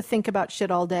I get to think about shit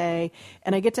all day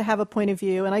and I get to have a point of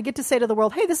view and I get to say to the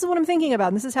world, hey, this is what I'm thinking about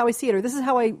and this is how I see it or this is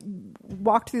how I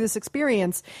walked through this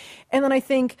experience. And then I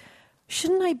think,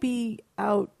 shouldn't I be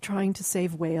out trying to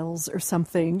save whales or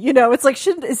something? It's like,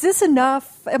 is this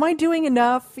enough? Am I doing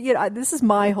enough? This is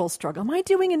my whole struggle. Am I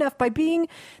doing enough by being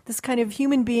this kind of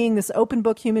human being, this open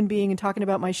book human being and talking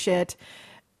about my shit?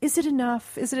 Is it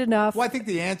enough? Is it enough? Well, I think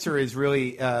the answer is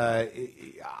really, I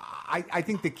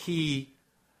think the key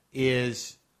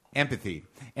is empathy.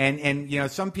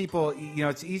 And some people,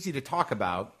 it's easy to talk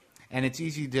about and it's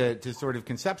easy to sort of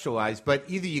conceptualize, but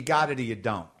either you got it or you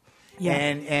don't. Yeah.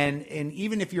 And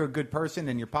even if you're a good person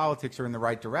and your politics are in the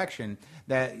right direction,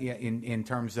 that in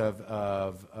terms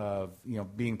of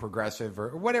being progressive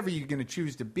or whatever you're going to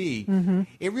choose to be,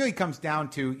 it really comes down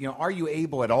to are you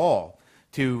able at all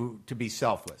to be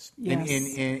selfless Yes.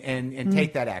 and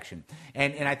take that action.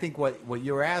 And I think what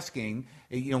you're asking,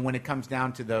 when it comes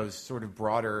down to those sort of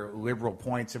broader liberal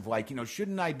points of like,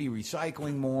 shouldn't I be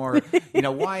recycling more?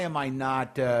 Why am I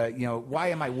not, why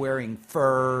am I wearing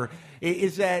fur?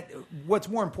 Is that what's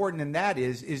more important than that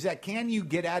is that can you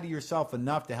get out of yourself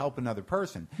enough to help another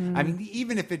person? I mean,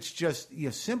 even if it's just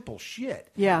simple shit.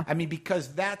 Yeah. I mean,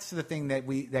 because that's the thing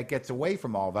that gets away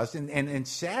from all of us. And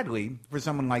sadly, for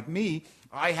someone like me,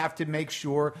 I have to make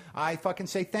sure I fucking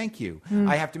say thank you.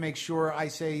 I have to make sure I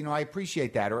say, I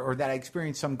appreciate that, or that I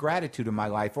experience some gratitude in my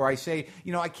life, or I say,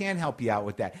 I can help you out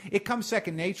with that. It comes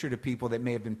second nature to people that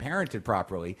may have been parented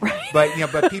properly,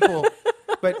 but people.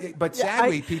 But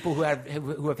sadly, people who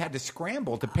have had to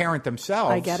scramble to parent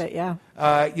themselves, I get it, yeah.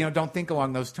 Don't think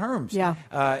along those terms. Yeah.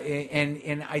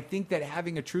 And I think that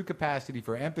having a true capacity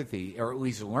for empathy, or at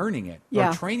least learning it, Yeah.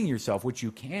 or training yourself, which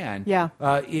you can, Yeah.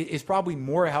 is probably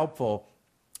more helpful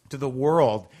to the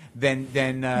world than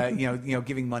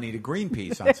giving money to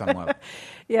Greenpeace on some level.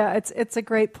 Yeah, it's a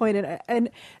great point, and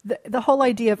the whole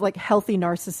idea of like healthy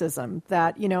narcissism,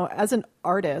 that as an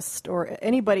artist or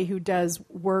anybody who does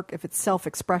work, if it's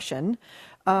self-expression,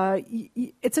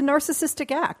 it's a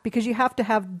narcissistic act because you have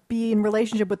to be in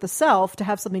relationship with the self to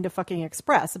have something to fucking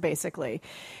express, basically.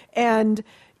 And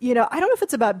I don't know if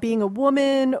it's about being a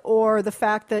woman or the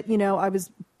fact that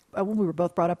we were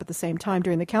both brought up at the same time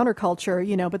during the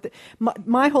counterculture, but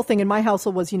my whole thing in my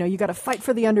household was, you got to fight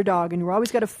for the underdog and you always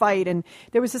got to fight. And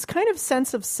there was this kind of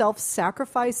sense of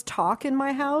self-sacrifice talk in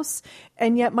my house.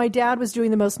 And yet my dad was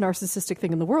doing the most narcissistic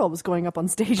thing in the world, was going up on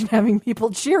stage and having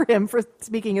people cheer him for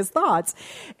speaking his thoughts.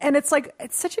 And it's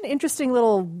such an interesting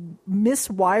little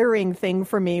miswiring thing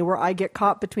for me where I get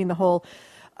caught between the whole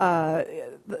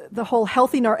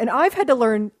healthy and I've had to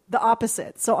learn the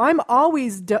opposite. So I'm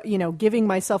always, giving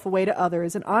myself away to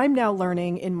others. And I'm now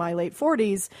learning in my late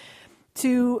 40s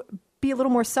to be a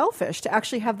little more selfish, to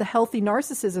actually have the healthy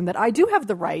narcissism that I do have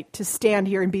the right to stand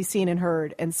here and be seen and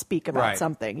heard and speak about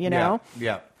something, Yeah.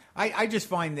 I just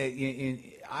find that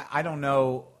I don't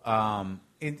know,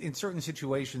 in certain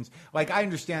situations, like I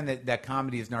understand that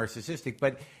comedy is narcissistic,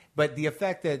 but the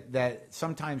effect that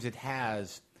sometimes it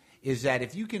has is that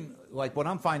if you can, like what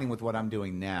I'm finding with what I'm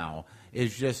doing now,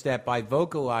 is just that by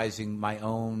vocalizing my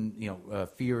own,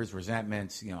 fears,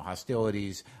 resentments,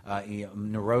 hostilities,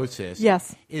 neurosis,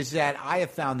 yes, is that I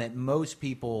have found that most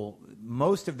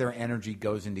of their energy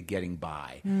goes into getting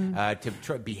by,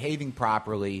 to behaving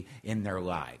properly in their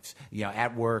lives,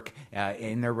 at work,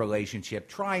 in their relationship,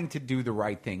 trying to do the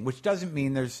right thing, which doesn't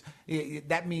mean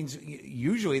that means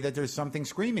usually that there's something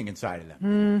screaming inside of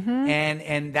them.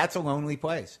 And that's a lonely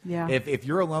place. Yeah. If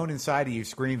you're alone inside of you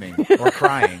screaming or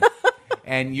crying,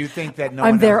 and you think that no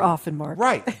I'm one there else, often, Mark.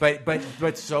 Right,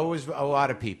 but so is a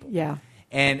lot of people. Yeah.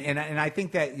 And I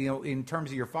think that in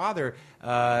terms of your father,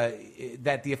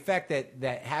 that the effect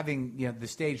that having the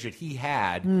stage that he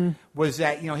had was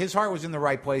that his heart was in the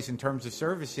right place in terms of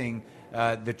servicing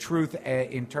the truth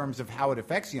in terms of how it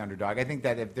affects the underdog. I think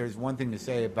that if there's one thing to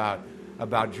say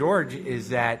about George is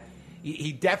that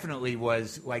he definitely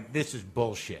was like, this is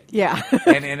bullshit. Yeah,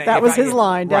 and that was his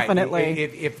line, right, definitely.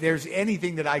 If there's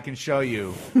anything that I can show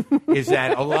you, is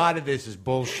that a lot of this is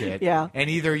bullshit. Yeah. And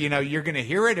either, you're going to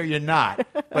hear it or you're not.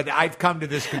 But I've come to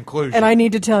this conclusion. And I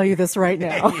need to tell you this right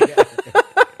now. Yeah.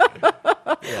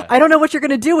 I don't know what you're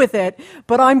going to do with it,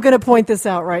 but I'm going to point this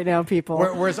out right now, people.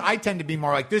 Whereas I tend to be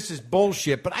more like, this is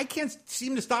bullshit, but I can't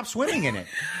seem to stop swimming in it.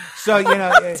 So,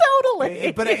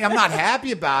 Totally. But I'm not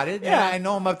happy about it. Yeah. I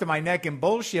know I'm up to my neck in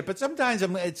bullshit, but sometimes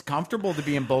it's comfortable to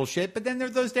be in bullshit. But then there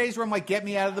are those days where I'm like, get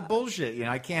me out of the bullshit.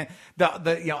 I can't,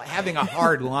 having a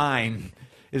hard line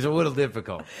is a little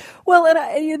difficult. Well,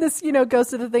 and this, goes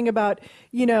to the thing about,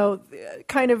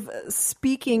 kind of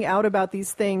speaking out about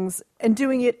these things and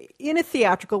doing it in a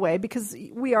theatrical way, because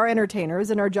we are entertainers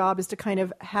and our job is to kind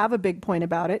of have a big point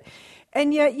about it.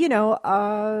 And yet,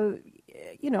 I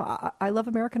love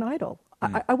American Idol.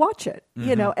 I watch it,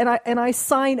 and I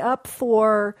sign up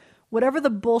for whatever the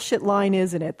bullshit line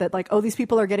is in it, that like, oh, these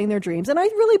people are getting their dreams. And I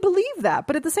really believe that.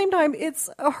 But at the same time, it's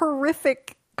a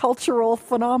horrific cultural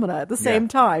phenomena at the same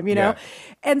time, Yeah.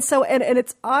 And so, and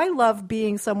it's, I love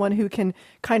being someone who can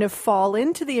kind of fall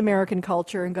into the American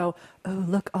culture and go, oh,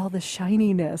 look, all the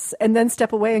shininess, and then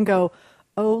step away and go,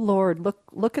 oh Lord,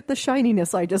 look at the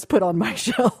shininess I just put on my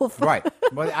shelf. Right.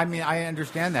 Well, I mean, I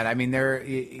understand that. I mean,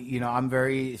 I'm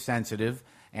very sensitive,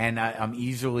 and I'm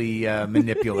easily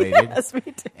manipulated. Yes, me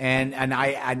too. And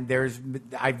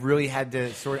I've really had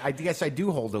to I guess I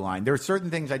do hold the line. There are certain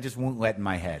things I just won't let in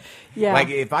my head. Yeah. Like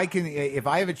if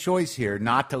I have a choice here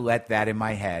not to let that in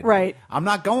my head, right, I'm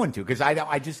not going to, because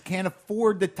I just can't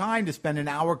afford the time to spend an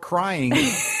hour crying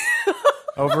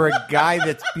over a guy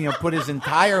that's put his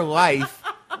entire life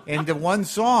into one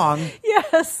song,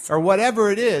 yes, or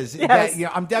whatever it is. Yes.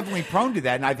 That, I'm definitely prone to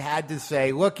that, and I've had to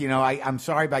say, look, I'm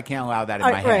sorry, but I can't allow that in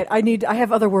my head. Right, I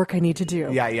have other work I need to do.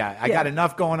 Yeah. I got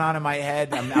enough going on in my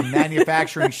head. I'm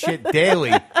manufacturing shit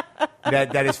daily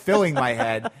that is filling my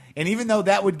head. And even though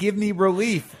that would give me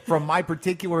relief from my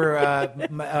particular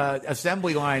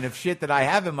assembly line of shit that I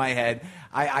have in my head,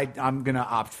 I'm going to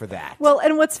opt for that. Well,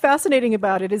 and what's fascinating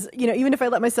about it is, even if I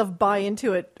let myself buy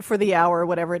into it for the hour or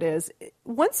whatever it is,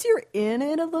 once you're in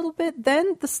it a little bit,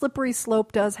 then the slippery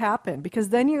slope does happen, because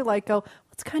then you're like, oh,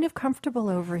 it's kind of comfortable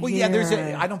over here. Well,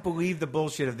 yeah, I don't believe the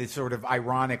bullshit of this sort of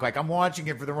ironic, like, I'm watching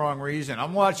it for the wrong reason.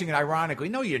 I'm watching it ironically.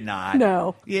 No, you're not.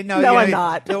 No. I'm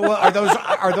not.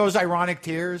 Are those ironic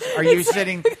tears? Are you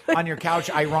sitting on your couch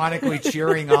ironically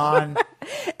cheering on?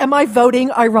 Am I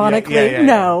voting ironically? Yeah.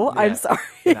 No, Yeah. I'm sorry.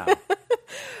 No.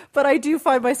 But I do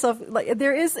find myself, like,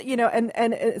 there is,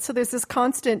 and so there's this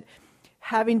constant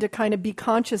having to kind of be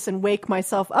conscious and wake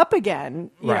myself up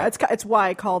again. It's why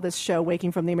I call this show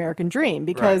Waking from the American Dream,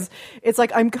 because it's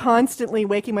like I'm constantly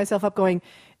waking myself up going,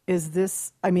 is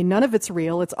this, none of it's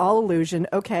real. It's all illusion.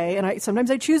 Okay. And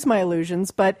sometimes I choose my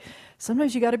illusions, but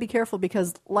sometimes you got to be careful,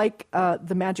 because like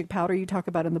the magic powder you talk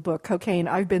about in the book, cocaine,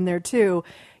 I've been there too.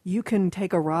 You can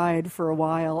take a ride for a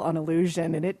while on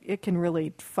illusion, and it can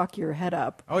really fuck your head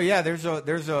up. Oh yeah. There's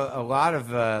a lot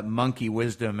of monkey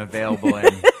wisdom available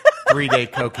in 3-day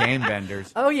cocaine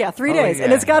benders. Oh yeah. 3 days. Yeah.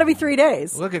 And it's got to be 3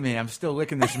 days. Look at me. I'm still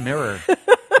licking this mirror.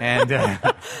 And there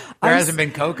hasn't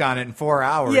been coke on it in 4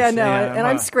 hours. Yeah, no, and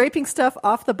I'm scraping stuff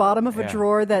off the bottom of a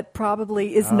drawer that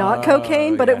probably is not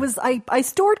cocaine, but it was. I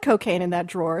stored cocaine in that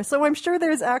drawer, so I'm sure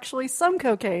there's actually some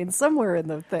cocaine somewhere in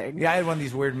the thing. Yeah, I had one of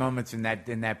these weird moments in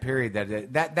that period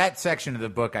that section of the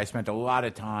book I spent a lot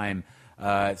of time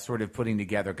sort of putting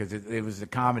together, because it was the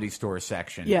Comedy Store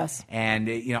section. Yes, and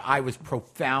I was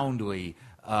profoundly.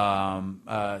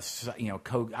 I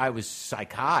was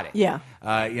psychotic. Yeah.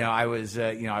 I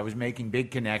was making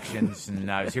big connections,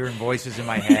 and I was hearing voices in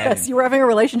my head. Yes, you were having a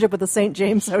relationship with the St.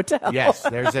 James Hotel. Yes,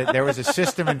 there was a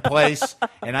system in place,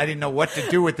 and I didn't know what to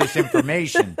do with this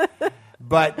information.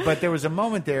 But there was a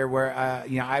moment there where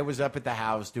I was up at the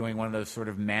house doing one of those sort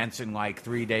of Manson-like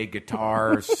 3-day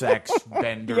guitar sex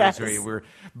benders, yes, where we were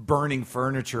burning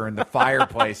furniture in the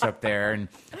fireplace up there, and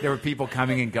there were people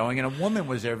coming and going, and a woman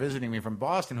was there visiting me from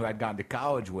Boston who I'd gone to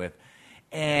college with.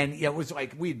 And it was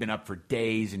like we'd been up for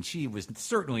days, and she was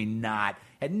certainly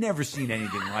had never seen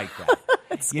anything like that.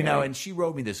 And she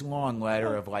wrote me this long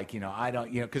letter of like, I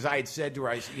don't, because I had said to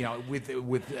her,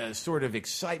 with sort of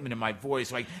excitement in my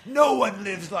voice, like, no one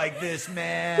lives like this,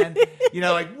 man.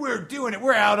 Like, we're doing it.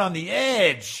 We're out on the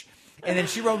edge. And then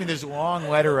she wrote me this long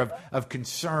letter of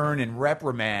concern and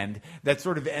reprimand that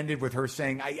sort of ended with her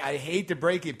saying, I hate to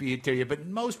break it to you, but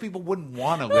most people wouldn't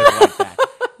want to live like that.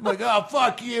 I'm like, oh,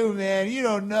 fuck you, man. You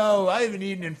don't know. I haven't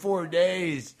eaten in 4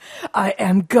 days. I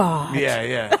am God.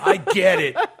 Yeah. I get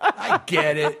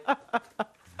it.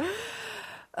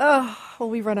 Oh, well,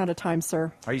 we run out of time,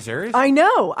 sir. Are you serious? I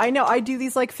know. I do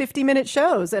these like 50-minute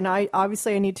shows, and I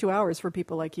need 2 hours for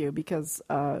people like you because,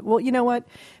 well, you know what?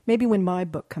 Maybe when my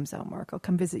book comes out, Mark, I'll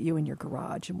come visit you in your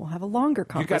garage, and we'll have a longer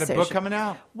conversation. You got a book coming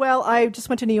out? Well, I just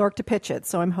went to New York to pitch it,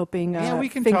 so I'm hoping we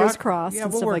can fingers talk. crossed. Yeah,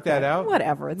 and we'll stuff work like that out.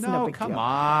 Whatever. It's no big come deal.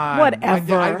 on.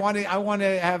 Whatever. I want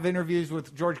to have interviews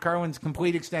with George Carlin's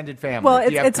complete extended family. Well,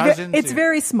 Do you have cousins? It's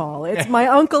very small. It's my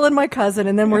uncle and my cousin,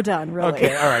 and then we're done, really.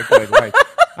 Okay, all right, good. Right.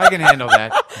 I can handle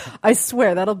that. I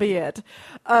swear, that'll be it.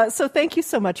 So thank you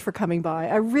so much for coming by.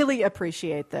 I really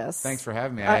appreciate this. Thanks for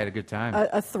having me. I had a good time.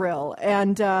 A thrill.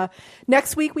 And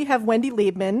next week we have Wendy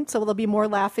Liebman, so there'll be more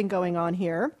laughing going on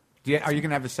here. Are you going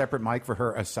to have a separate mic for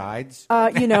her asides?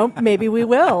 Maybe we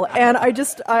will. And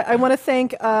I want to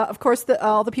thank, of course,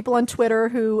 all the people on Twitter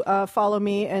who follow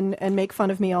me and make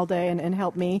fun of me all day and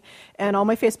help me, and all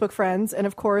my Facebook friends, and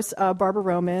of course, Barbara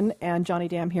Roman and Johnny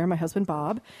Dam here, my husband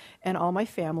Bob, and all my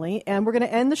family. And we're going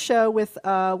to end the show with,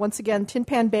 once again, Tin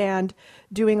Pan Band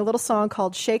doing a little song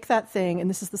called Shake That Thing, and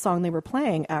this is the song they were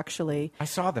playing, actually. I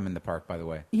saw them in the park, by the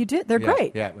way. You did? They're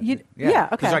great. Yeah.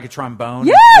 Okay. It's like a trombone.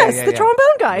 Yes, the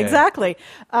trombone guy, Yeah. exactly.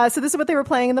 So this is what they were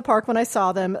playing in the park when I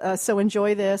saw them. So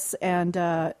enjoy this, and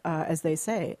as they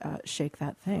say, shake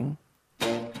that thing.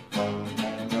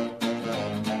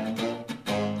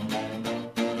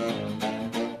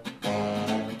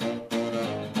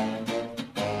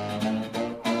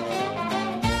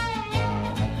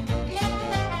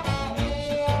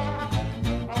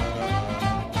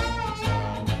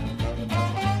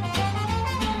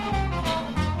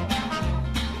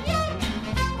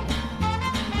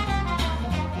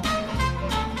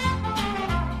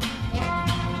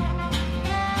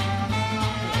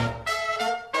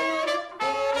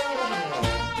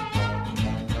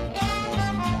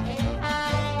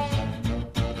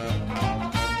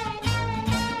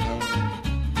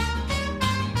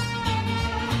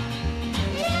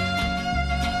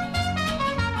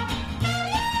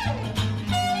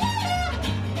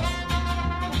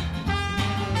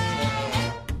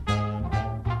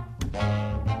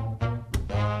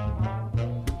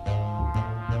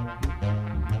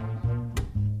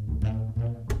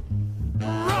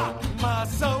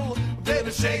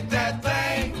 to shake that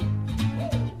thing.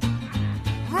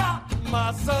 Rock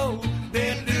my soul,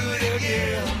 then do it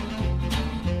again.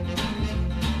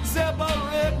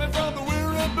 Separate me from the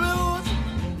weary blues.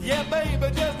 Yeah,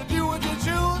 baby, just a few of your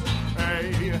shoes.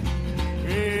 Hey,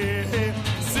 hey, hey.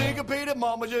 Syncopated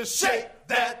mama, just shake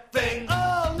that thing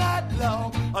all night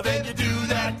long. Then you do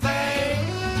that thing.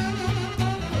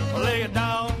 Lay it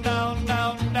down, down,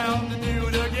 down, down, and do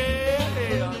it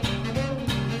again.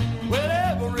 Well,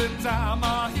 every time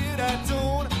I hear that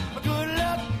tune, good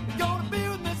luck, you're gonna be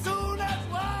with me soon. That's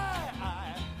why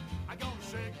I'm gonna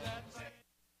shake that thing.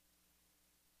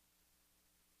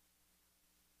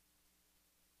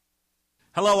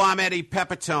 Hello, I'm Eddie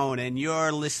Pepitone, and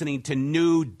you're listening to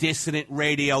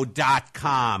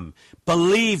NewDissidentRadio.com.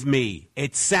 Believe me,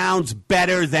 it sounds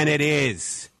better than it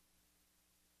is.